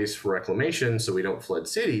dams in place for reclamation so we don't flood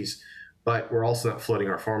cities, but we're also not flooding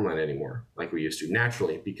our farmland anymore like we used to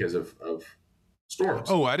naturally because of storms.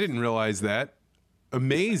 Oh, I didn't realize that.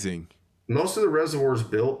 Amazing. Most of the reservoirs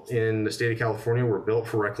built in the state of California were built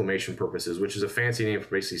for reclamation purposes, which is a fancy name for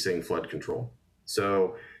basically saying flood control.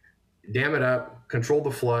 So dam it up, control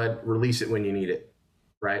the flood, release it when you need it,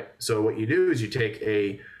 right? So what you do is you take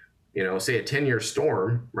say a 10-year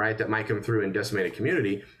storm, right, that might come through and decimate a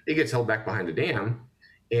community, it gets held back behind a dam,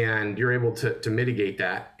 and you're able to mitigate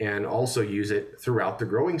that and also use it throughout the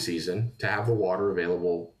growing season to have the water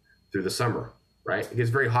available through the summer, right? It gets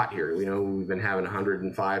very hot here. We've been having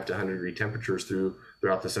 105 to 100 degree temperatures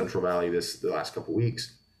throughout the Central Valley the last couple of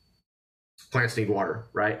weeks. Plants need water,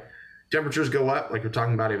 right? Temperatures go up, like we're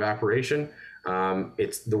talking about evaporation.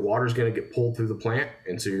 The water's going to get pulled through the plant,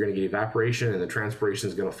 and so you're going to get evaporation, and the transpiration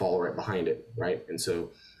is going to follow right behind it, right? And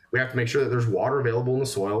so we have to make sure that there's water available in the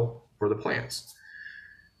soil for the plants.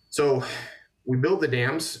 So we build the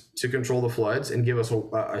dams to control the floods and give us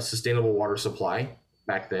a sustainable water supply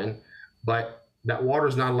back then, but that water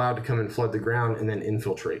is not allowed to come and flood the ground and then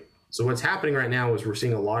infiltrate. So what's happening right now is we're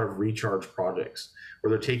seeing a lot of recharge projects where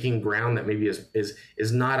they're taking ground that maybe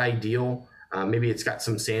is not ideal. Maybe it's got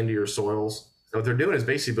some sandier soils. And what they're doing is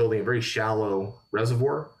basically building a very shallow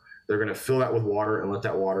reservoir. They're going to fill that with water and let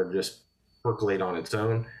that water just percolate on its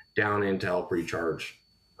own down in to help recharge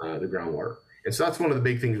the groundwater. And so that's one of the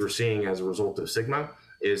big things we're seeing as a result of Sigma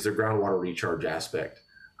is the groundwater recharge aspect,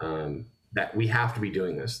 that we have to be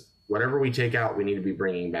doing this. Whatever we take out, we need to be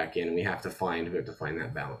bringing back in, and we have to find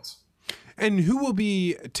that balance. And who will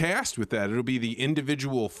be tasked with that? It'll be the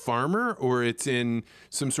individual farmer, or it's in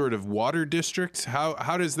some sort of water district?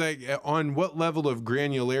 How does that, on what level of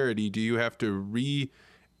granularity do you have to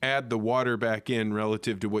re-add the water back in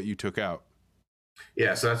relative to what you took out?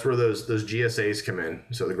 Yeah, so that's where those GSAs come in.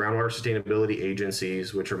 So the groundwater sustainability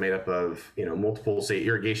agencies, which are made up of multiple, say,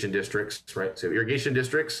 irrigation districts, right? So irrigation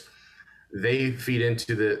districts, they feed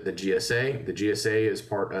into the GSA. The GSA is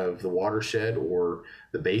part of the watershed or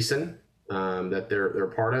the basin that they're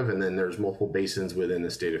part of, and then there's multiple basins within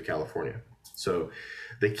the state of California. So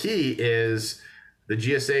the key is the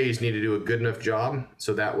GSAs need to do a good enough job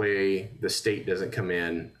so that way the state doesn't come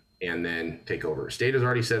in and then take over. State has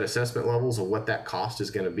already set assessment levels of what that cost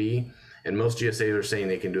is going to be, and most GSAs are saying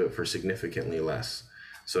they can do it for significantly less.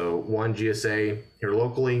 So one GSA here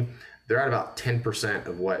locally, they're at about 10%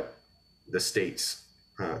 of what the state's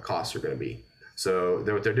costs are going to be. So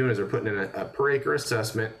what they're doing is they're putting in a per acre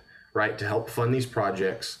assessment, right, to help fund these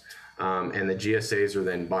projects, and the GSAs are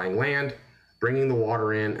then buying land, bringing the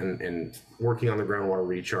water in, and working on the groundwater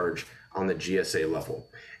recharge on the GSA level.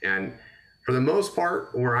 And for the most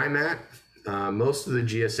part, where I'm at, most of the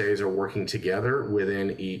GSAs are working together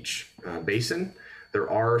within each basin. There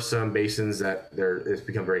are some basins that it's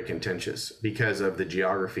become very contentious because of the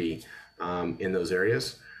geography in those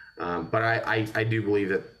areas. But I do believe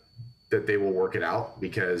that they will work it out,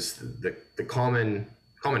 because the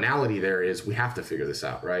commonality there is we have to figure this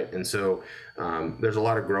out, right? And so there's a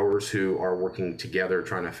lot of growers who are working together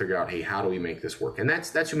trying to figure out, hey, how do we make this work? And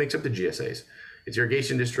that's who makes up the GSAs. It's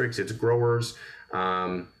irrigation districts, it's growers.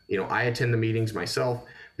 I attend the meetings myself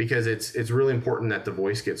because it's really important that the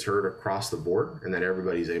voice gets heard across the board and that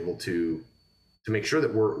everybody's able to make sure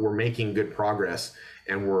that we're making good progress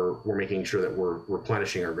and we're making sure that we're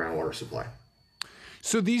replenishing our groundwater supply.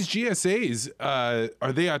 So these GSAs,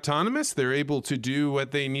 are they autonomous? They're able to do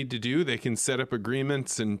what they need to do? They can set up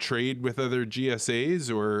agreements and trade with other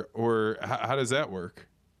GSAs, or how does that work?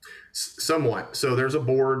 Somewhat. So there's a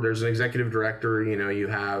board, there's an executive director, you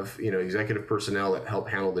have, executive personnel that help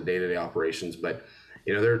handle the day-to-day operations, but,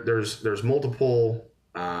 there's multiple,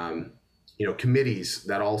 committees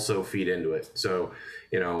that also feed into it. So,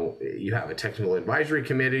 you have a technical advisory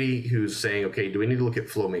committee who's saying, okay, do we need to look at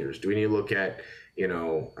flow meters? Do we need to look at,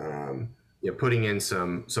 putting in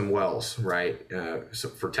some wells, right,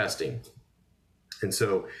 for testing? And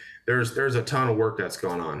so there's a ton of work that's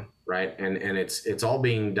going on, right? And it's all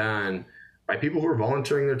being done by people who are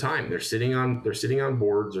volunteering their time. They're sitting on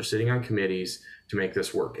boards, they're sitting on committees to make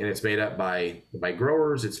this work, and it's made up by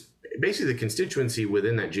growers. It's basically the constituency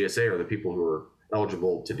within that GSA are the people who are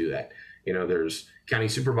eligible to do that. There's county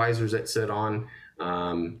supervisors that sit on.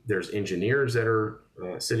 There's engineers that are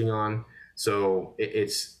sitting on. So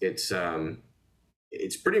it's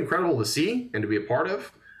pretty incredible to see and to be a part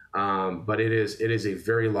of. But it is a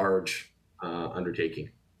very large undertaking.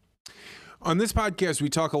 On this podcast, we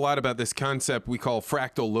talk a lot about this concept we call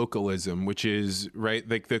fractal localism, which is, right,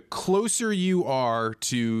 like the closer you are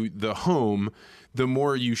to the home, the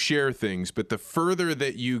more you share things, but the further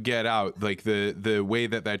that you get out, like the way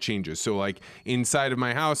that changes. So like inside of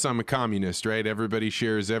my house, I'm a communist, right? Everybody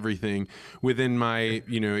shares everything. Within my,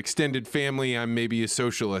 extended family, I'm maybe a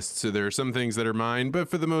socialist. So there are some things that are mine, but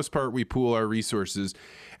for the most part, we pool our resources.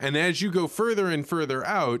 And as you go further and further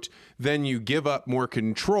out, then you give up more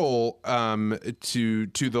control to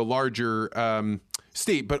the larger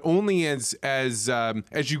state, but only as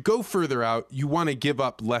you go further out, you want to give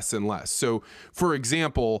up less and less. So, for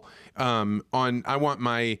example, I want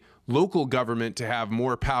my local government to have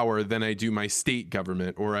more power than I do my state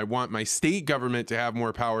government, or I want my state government to have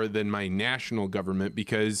more power than my national government,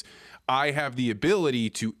 because I have the ability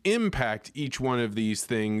to impact each one of these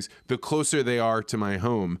things the closer they are to my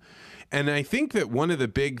home. And I think that one of the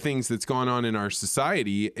big things that's gone on in our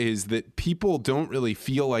society is that people don't really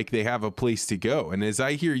feel like they have a place to go. And as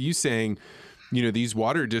I hear you saying, these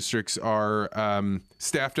water districts are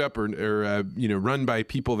staffed up or run by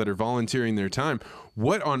people that are volunteering their time.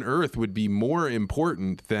 What on earth would be more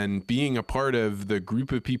important than being a part of the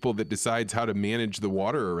group of people that decides how to manage the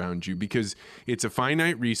water around you? Because it's a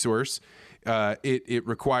finite resource. It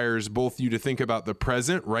requires both you to think about the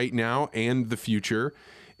present right now and the future.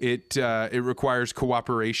 It requires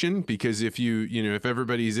cooperation, because if if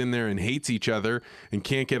everybody's in there and hates each other and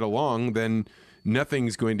can't get along, then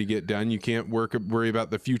nothing's going to get done. You can't worry about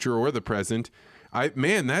the future or the present.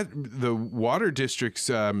 The water districts,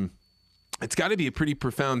 it's got to be a pretty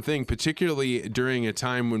profound thing, particularly during a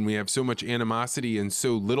time when we have so much animosity and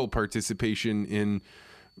so little participation in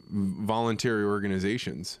voluntary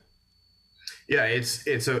organizations. Yeah, it's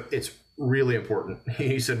really important.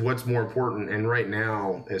 You said what's more important, and right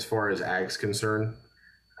now, as far as ag's concerned,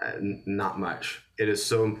 not much. It is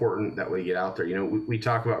so important that we get out there. We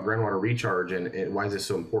talk about groundwater recharge, and why is this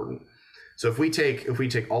so important? So if we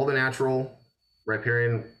take all the natural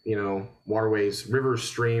riparian, waterways, rivers,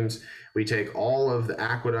 streams, we take all of the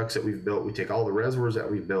aqueducts that we've built, we take all the reservoirs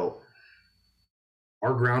that we've built,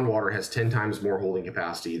 our groundwater has 10 times more holding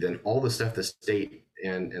capacity than all the stuff the state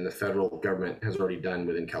and the federal government has already done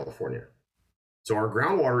within California. So our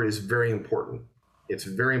groundwater is very important. It's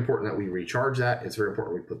very important that we recharge that. It's very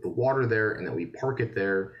important we put the water there and that we park it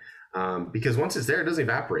there, because once it's there, it doesn't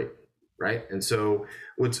evaporate, right? And so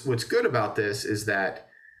what's good about this is that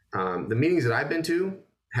the meetings that I've been to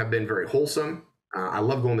have been very wholesome. I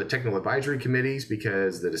love going to technical advisory committees,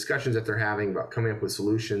 because the discussions that they're having about coming up with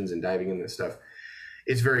solutions and diving into this stuff,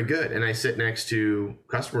 it's very good. And I sit next to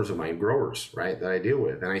customers of mine, growers, right, that I deal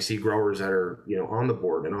with. And I see growers that are, on the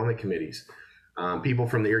board and on the committees, people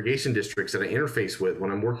from the irrigation districts that I interface with when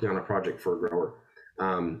I'm working on a project for a grower.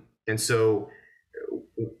 And so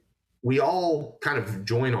we all kind of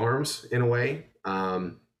join arms in a way.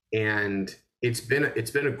 And it's been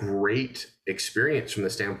a great experience from the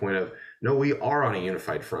standpoint of, no, we are on a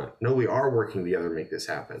unified front. No, we are working together to make this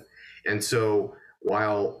happen. And so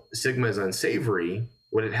while Sigma is unsavory,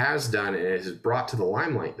 what it has done is has brought to the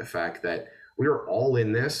limelight the fact that we are all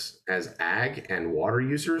in this as ag and water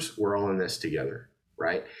users. We're all in this together,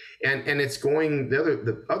 right? And it's going,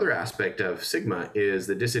 the other aspect of Sigma is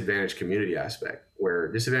the disadvantaged community aspect,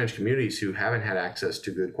 where disadvantaged communities who haven't had access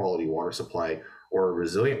to good quality water supply or a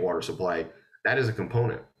resilient water supply, that is a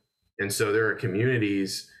component. And so there are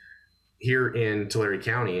communities here in Tulare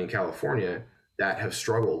County in California that have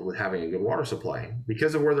struggled with having a good water supply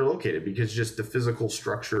because of where they're located, because just the physical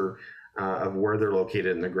structure of where they're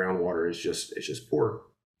located and the groundwater is just poor.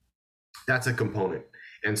 That's a component.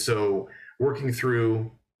 And so working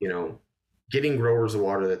through, getting growers the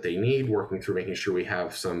water that they need, working through making sure we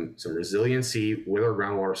have some resiliency with our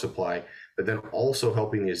groundwater supply, but then also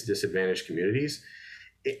helping these disadvantaged communities.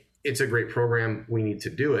 It's a great program. We need to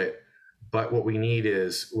do it. But what we need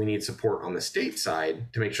is support on the state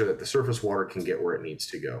side to make sure that the surface water can get where it needs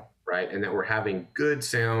to go, right? And that we're having good,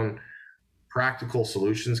 sound, practical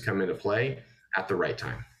solutions come into play at the right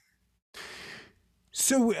time.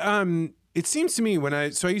 So It seems to me I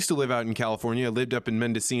used to live out in California. I lived up in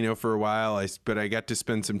Mendocino for a while, but I got to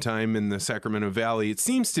spend some time in the Sacramento Valley. It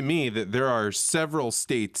seems to me that there are several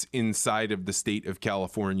states inside of the state of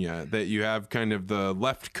California, that you have kind of the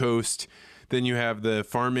left coast, then you have the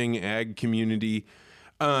farming ag community.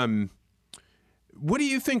 What do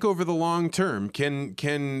you think over the long term? Can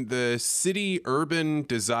the city-urban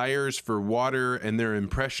desires for water and their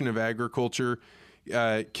impression of agriculture,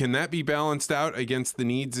 can that be balanced out against the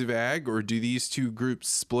needs of ag, or do these two groups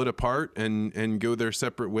split apart and go their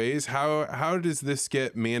separate ways? How does this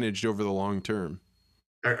get managed over the long term?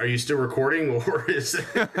 Are you still recording, or is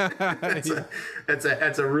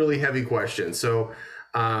that's a really heavy question. So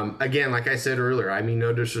again, like I said earlier, I mean,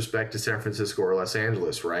 no disrespect to San Francisco or Los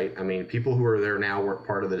Angeles, right? I mean, people who are there now weren't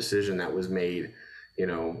part of the decision that was made,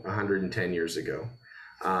 110 years ago.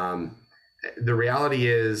 The reality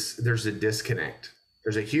is there's a disconnect.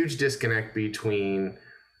 There's a huge disconnect between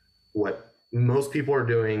what most people are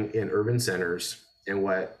doing in urban centers and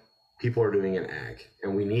what people are doing in ag.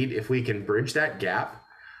 And if we can bridge that gap,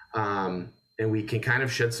 and we can kind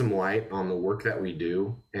of shed some light on the work that we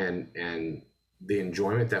do and the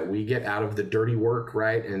enjoyment that we get out of the dirty work,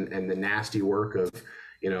 right? And the nasty work of,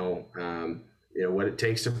 what it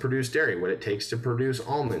takes to produce dairy, what it takes to produce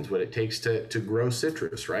almonds, what it takes to grow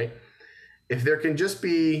citrus, right? If there can just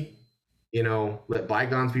be, let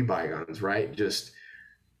bygones be bygones, right?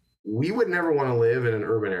 We would never want to live in an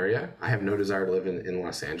urban area. I have no desire to live in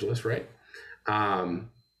Los Angeles, right? And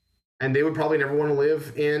they would probably never want to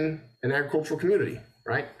live in an agricultural community,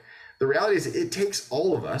 right? The reality is it takes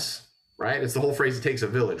all of us, right? It's the whole phrase, it takes a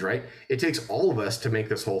village, right? It takes all of us to make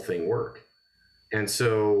this whole thing work. And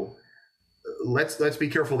so let's be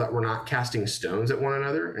careful that we're not casting stones at one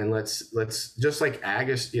another, and let's just like ag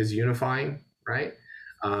is unifying, right?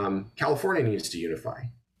 California needs to unify,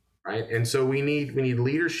 right? And so we need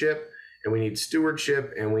leadership, and we need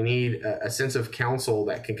stewardship, and we need a sense of counsel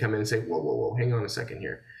that can come in and say, whoa, hang on a second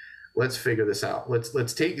here. Let's figure this out.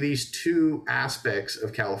 Let's take these two aspects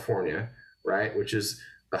of California, right, which is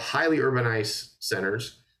the highly urbanized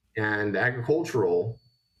centers and the agricultural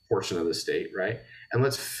portion of the state, right? And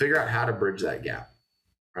let's figure out how to bridge that gap,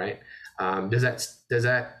 right? Does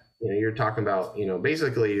that you're talking about,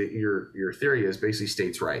 basically your theory is basically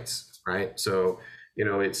states' rights, right? So,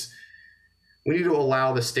 we need to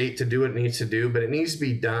allow the state to do what it needs to do, but it needs to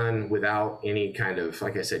be done without any kind of,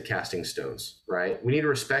 like I said, casting stones, right? We need to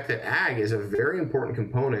respect that ag is a very important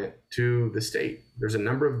component to the state. There's a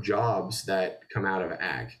number of jobs that come out of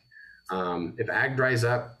ag. If ag dries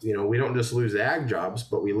up, we don't just lose the ag jobs,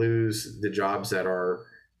 but we lose the jobs that are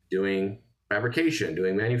doing fabrication,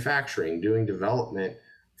 doing manufacturing, doing development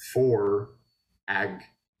for ag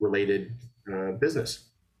related business.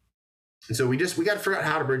 And so we got to figure out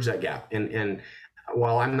how to bridge that gap. And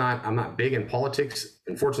while I'm not big in politics,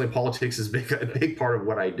 unfortunately, politics is a big part of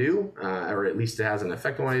what I do, or at least it has an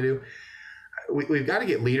effect on what I do. We've got to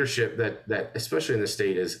get leadership that especially in the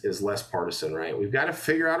state is less partisan, right? We've got to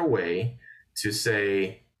figure out a way to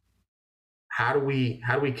say, how do we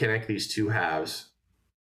connect these two halves?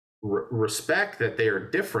 Respect that they are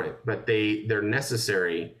different, but they're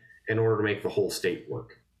necessary in order to make the whole state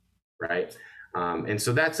work, right? And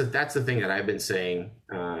so that's the thing that I've been saying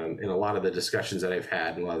in a lot of the discussions that I've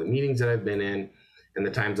had, and a lot of the meetings that I've been in, and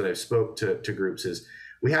the times that I've spoke to groups, is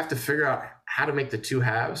we have to figure out how to make the two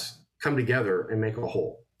halves come together and make a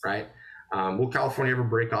whole, right? Will California ever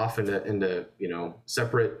break off into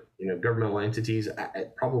separate governmental entities?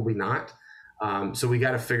 Probably not. So we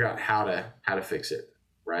got to figure out how to fix it,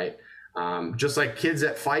 right? Just like kids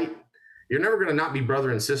that fight, you're never going to not be brother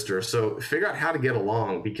and sister. So figure out how to get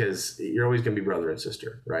along, because you're always going to be brother and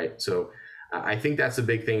sister, right? So I think that's a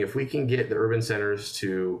big thing. If we can get the urban centers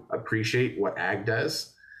to appreciate what ag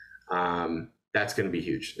does, that's going to be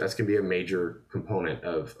huge. That's going to be a major component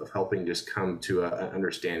of helping just come to an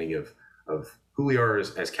understanding of who we are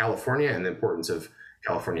as California and the importance of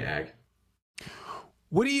California ag.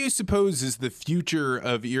 What do you suppose is the future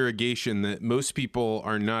of irrigation that most people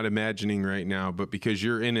are not imagining right now, but because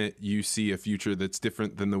you're in it, you see a future that's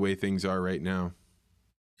different than the way things are right now?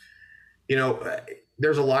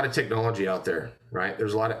 There's a lot of technology out there, right?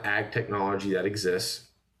 There's a lot of ag technology that exists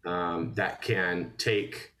that can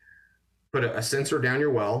put a sensor down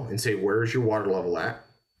your well and say, where's your water level at?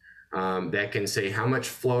 That can say how much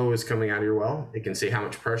flow is coming out of your well. It can say how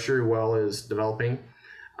much pressure your well is developing.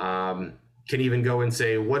 Can even go and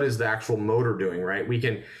say, what is the actual motor doing, right? We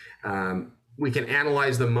can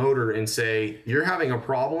analyze the motor and say, you're having a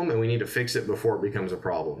problem and we need to fix it before it becomes a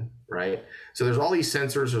problem, right? So there's all these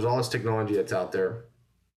sensors, there's all this technology that's out there.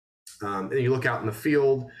 And you look out in the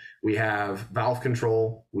field, We have valve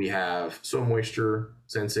control. We have soil moisture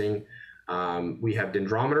sensing. We have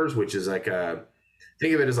dendrometers, which is like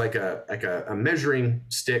think of it as like a measuring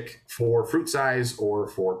stick for fruit size or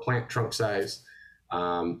for plant trunk size.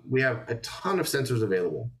 We have a ton of sensors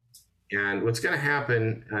available. And what's going to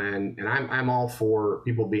happen, and I'm all for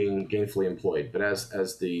people being gainfully employed, but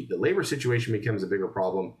as the labor situation becomes a bigger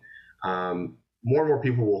problem, more and more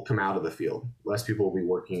people will come out of the field. Less people will be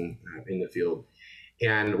working in the field.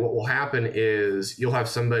 And what will happen is you'll have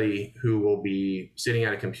somebody who will be sitting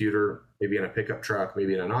at a computer, maybe in a pickup truck,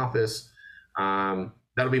 maybe in an office,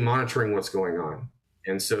 that'll be monitoring what's going on.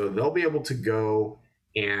 And so they'll be able to go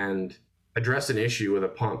and address an issue with a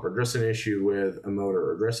pump, or address an issue with a motor,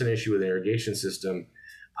 or address an issue with an irrigation system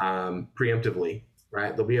preemptively,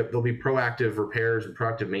 right? There'll be proactive repairs and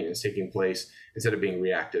proactive maintenance taking place instead of being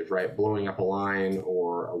reactive, right? Blowing up a line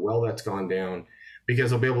or a well that's gone down, because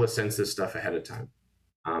they'll be able to sense this stuff ahead of time.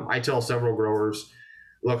 I tell several growers,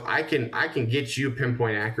 look, I can get you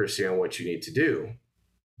pinpoint accuracy on what you need to do,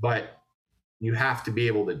 but you have to be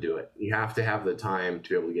able to do it. You have to have the time to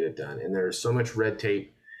be able to get it done. And there's so much red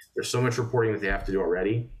tape. There's so much reporting that they have to do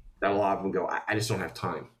already that a lot of them go, I just don't have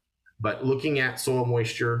time. But looking at soil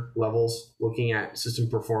moisture levels, looking at system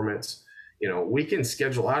performance, we can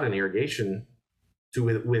schedule out an irrigation to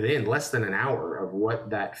within less than an hour of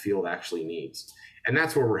what that field actually needs. And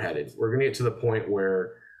that's where we're headed. We're going to get to the point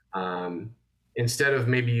where instead of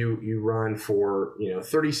maybe you run for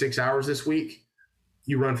 36 hours this week,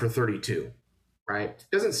 you run for 32, right?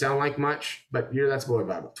 Doesn't sound like much, but that's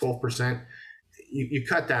about 12%. You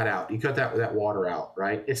cut that out. You cut that water out,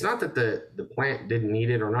 right? It's not that the plant didn't need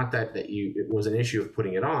it, or not that it was an issue of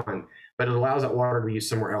putting it on, but it allows that water to be used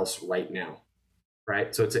somewhere else right now,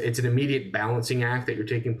 right? So it's an immediate balancing act that you're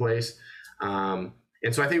taking place.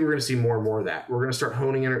 And so I think we're going to see more and more of that. We're going to start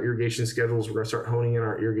honing in our irrigation schedules. We're going to start honing in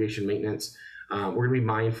our irrigation maintenance. We're going to be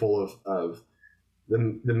mindful of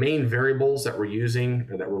the main variables that we're using,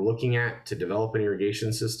 or that we're looking at to develop an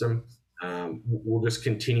irrigation system. We'll just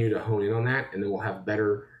continue to hone in on that, and then we'll have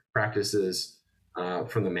better practices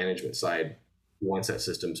from the management side once that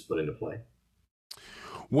system's put into play.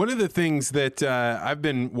 One of the things that I've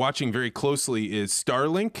been watching very closely is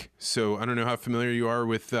Starlink. So I don't know how familiar you are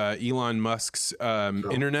with Elon Musk's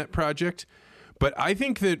internet project, but I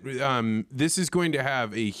think that this is going to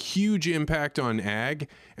have a huge impact on ag,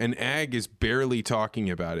 and ag is barely talking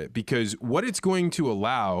about it, because what it's going to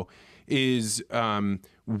allow is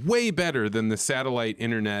way better than the satellite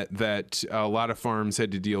internet that a lot of farms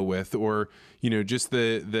had to deal with, or just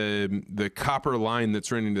the copper line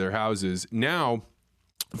that's running to their houses. Now,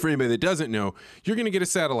 for anybody that doesn't know, you're going to get a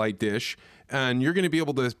satellite dish, and you're going to be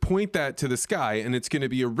able to point that to the sky, and it's going to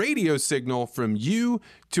be a radio signal from you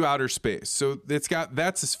to outer space. So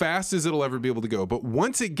that's as fast as it'll ever be able to go. But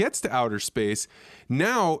once it gets to outer space,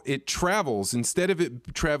 now it travels. Instead of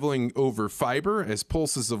it traveling over fiber as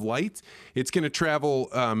pulses of light, it's going to travel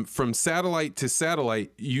from satellite to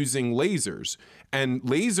satellite using lasers. And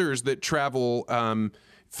lasers that travel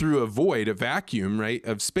through a vacuum, right,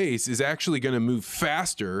 of space, is actually going to move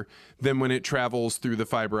faster than when it travels through the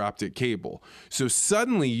fiber optic cable. So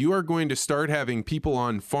suddenly you are going to start having people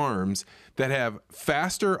on farms that have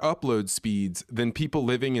faster upload speeds than people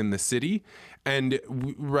living in the city. And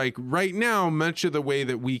right now, much of the way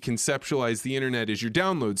that we conceptualize the internet is your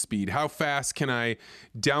download speed. How fast can I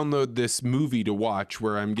download this movie to watch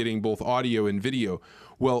where I'm getting both audio and video?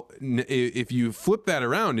 Well, if you flip that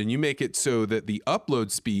around and you make it so that the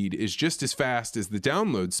upload speed is just as fast as the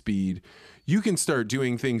download speed, you can start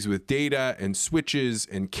doing things with data and switches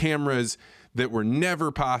and cameras that were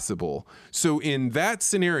never possible. So in that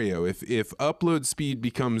scenario, if upload speed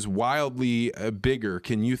becomes wildly bigger,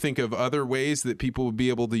 can you think of other ways that people would be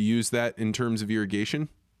able to use that in terms of irrigation?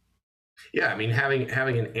 Yeah, I mean, having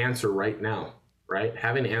an answer right now, right?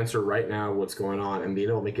 Having an answer right now, what's going on, and being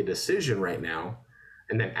able to make a decision right now,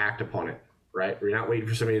 and then act upon it, right? We're not waiting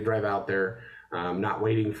for somebody to drive out there, not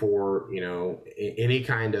waiting for any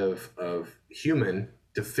kind of human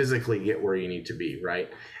to physically get where you need to be,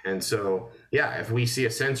 right? And so, yeah, if we see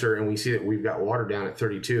a sensor and we see that we've got water down at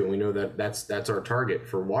 32, and we know that that's our target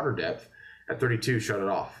for water depth at 32, shut it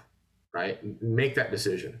off, right? Make that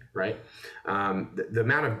decision, right? The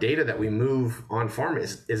amount of data that we move on farm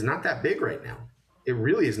is not that big right now. It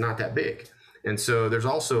really is not that big. And so there's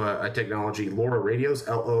also a technology, LoRa radios,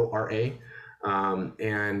 LoRa,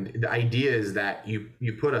 and the idea is that you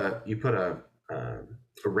put a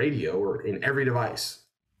radio or in every device,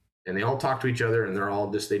 and they all talk to each other, and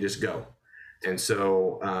they just go. And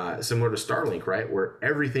so similar to Starlink, right, where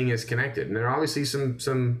everything is connected, and there are obviously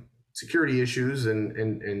some security issues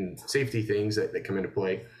and safety things that come into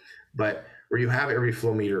play. but where you have every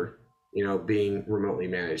flow meter, being remotely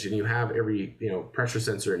managed, and you have every, pressure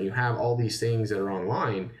sensor, and you have all these things that are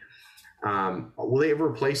online, will they ever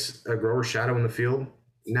replace a grower's shadow in the field?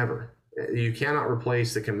 Never. You cannot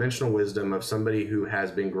replace the conventional wisdom of somebody who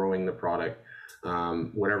has been growing the product,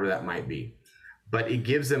 whatever that might be. But it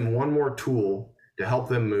gives them one more tool to help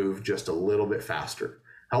them move just a little bit faster,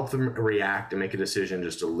 help them react and make a decision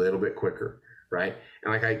just a little bit quicker, right?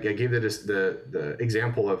 And like I gave the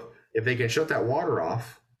example of, if they can shut that water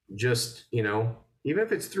off, just, even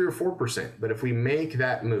if it's 3 or 4%, but if we make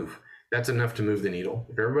that move, that's enough to move the needle.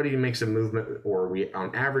 If everybody makes a movement, or we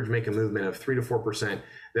on average make a movement of 3 to 4%,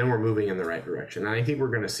 then we're moving in the right direction. And I think we're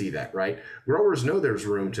going to see that, right? Growers know there's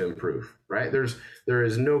room to improve, right? There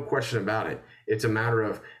is no question about it. It's a matter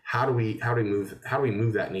of how do we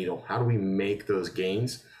move that needle? How do we make those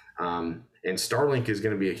gains? And Starlink is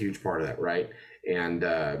going to be a huge part of that, right? And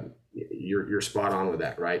you're spot on with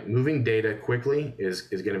that, right? Moving data quickly is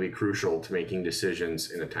going to be crucial to making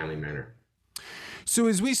decisions in a timely manner. So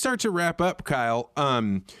as we start to wrap up, Kyle,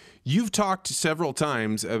 you've talked several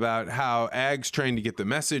times about how ag's trying to get the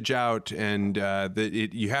message out, and that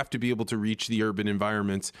you have to be able to reach the urban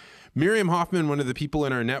environments. Miriam Hoffman, one of the people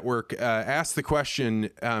in our network, asked the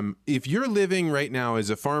question, if you're living right now as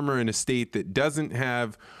a farmer in a state that doesn't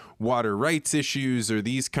have water rights issues or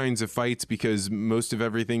these kinds of fights because most of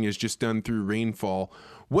everything is just done through rainfall,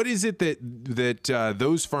 what is it that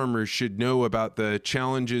those farmers should know about the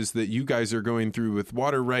challenges that you guys are going through with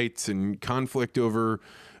water rights and conflict over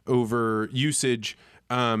usage?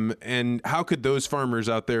 And how could those farmers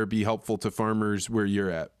out there be helpful to farmers where you're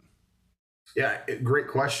at? Yeah, great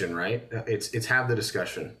question, right? It's have the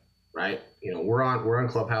discussion, right? We're on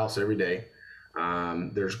Clubhouse every day.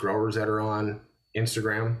 There's growers that are on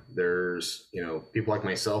Instagram. There's people like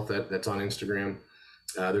myself that's on Instagram.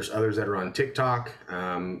 There's others that are on TikTok,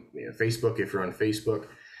 Facebook. If you're on Facebook,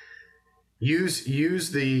 use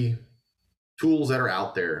the tools that are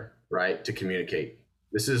out there, right, to communicate.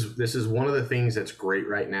 This is one of the things that's great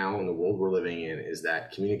right now in the world we're living in, is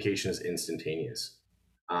that communication is instantaneous.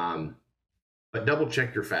 But double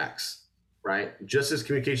check your facts, right? Just as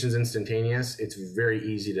communication is instantaneous, it's very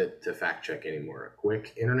easy to fact check anymore. A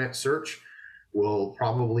quick internet search will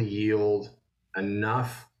probably yield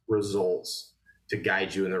enough results to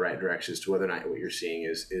guide you in the right direction as to whether or not what you're seeing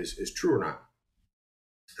is true or not.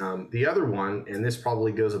 The other one, and this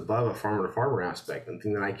probably goes above a farmer to farmer aspect, and the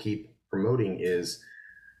thing that I keep promoting is,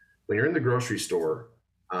 when you're in the grocery store,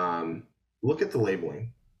 look at the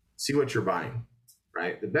labeling, see what you're buying,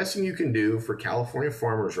 right? The best thing you can do for California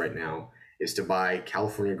farmers right now is to buy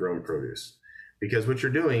California grown produce, because what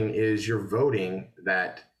you're doing is you're voting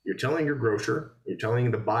that you're telling your grocer, you're telling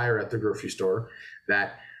the buyer at the grocery store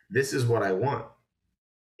that this is what I want,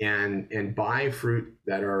 and buy fruit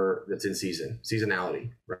that's in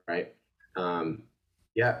seasonality, right?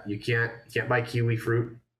 You can't buy kiwi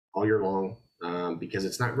fruit all year long because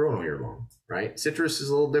it's not grown all year long, right? Citrus is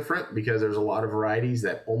a little different because there's a lot of varieties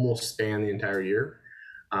that almost span the entire year.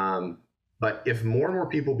 But if more and more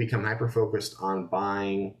people become hyper-focused on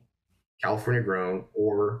buying California grown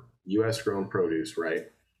or U.S. grown produce, right,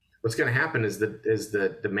 what's going to happen is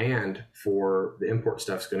the demand for the import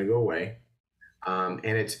stuff is going to go away, and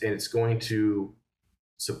it's going to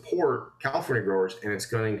support California growers, and it's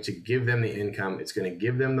going to give them the income, it's going to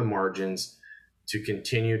give them the margins to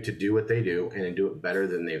continue to do what they do and do it better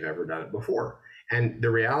than they've ever done it before. And the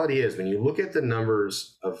reality is, when you look at the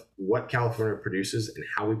numbers of what California produces and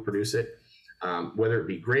how we produce it, whether it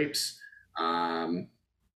be grapes,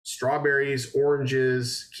 strawberries,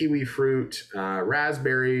 oranges, kiwi fruit,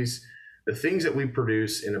 raspberries, the things that we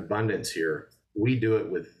produce in abundance here, we do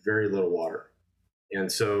it with very little water.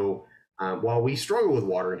 And so while we struggle with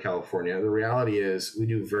water in California, the reality is we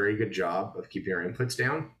do a very good job of keeping our inputs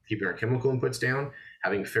down, keeping our chemical inputs down,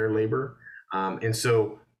 having fair labor. And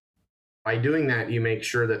so by doing that, you make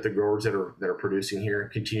sure that the growers that are producing here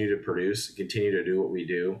continue to produce, continue to do what we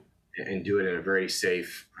do, and do it in a very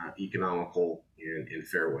safe, economical, and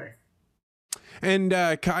fair way. And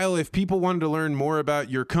Kyle, if people wanted to learn more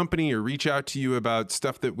about your company or reach out to you about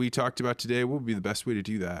stuff that we talked about today, what would be the best way to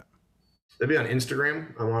do that? That'd be on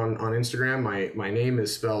Instagram. I'm on Instagram. My name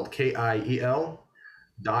is spelled Kiel.Taylor.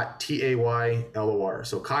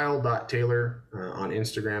 So Kyle.Taylor on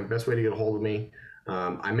Instagram. Best way to get a hold of me.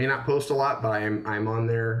 I may not post a lot, but I'm on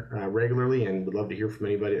there regularly, and would love to hear from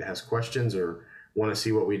anybody that has questions or want to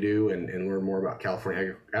see what we do and learn more about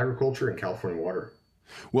California agriculture and California water.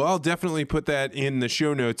 Well, I'll definitely put that in the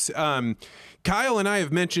show notes. Kyle and I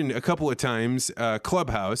have mentioned a couple of times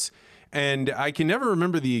Clubhouse. And I can never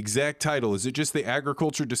remember the exact title. Is it just the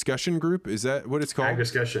Agriculture Discussion Group? Is that what it's called? Ag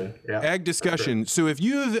Discussion. Yeah. Ag Discussion. So if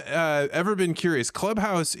you've ever been curious,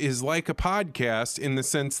 Clubhouse is like a podcast in the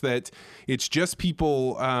sense that it's just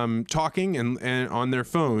people talking and on their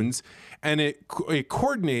phones, and it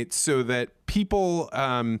coordinates so that people,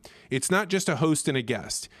 it's not just a host and a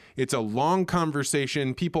guest. It's a long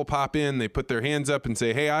conversation. People pop in, they put their hands up and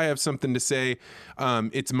say, hey, I have something to say.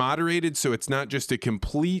 It's moderated, so it's not just a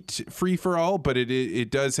complete free-for-all, but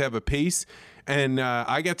it does have a pace. And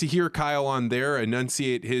I got to hear Kyle on there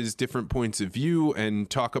enunciate his different points of view and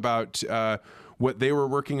talk about what they were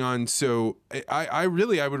working on. So I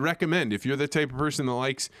would recommend, if you're the type of person that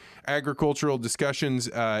likes agricultural discussions,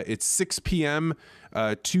 it's 6 p.m.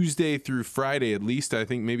 Tuesday through Friday, at least. I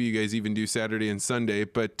think maybe you guys even do Saturday and Sunday,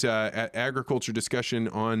 but at Agriculture Discussion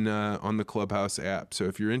on the Clubhouse app. So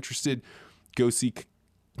if you're interested, go see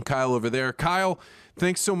Kyle over there. Kyle,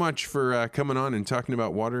 thanks so much for coming on and talking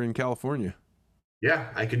about water in California. Yeah,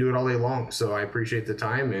 I could do it all day long. So I appreciate the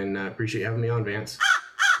time and appreciate having me on, Vance.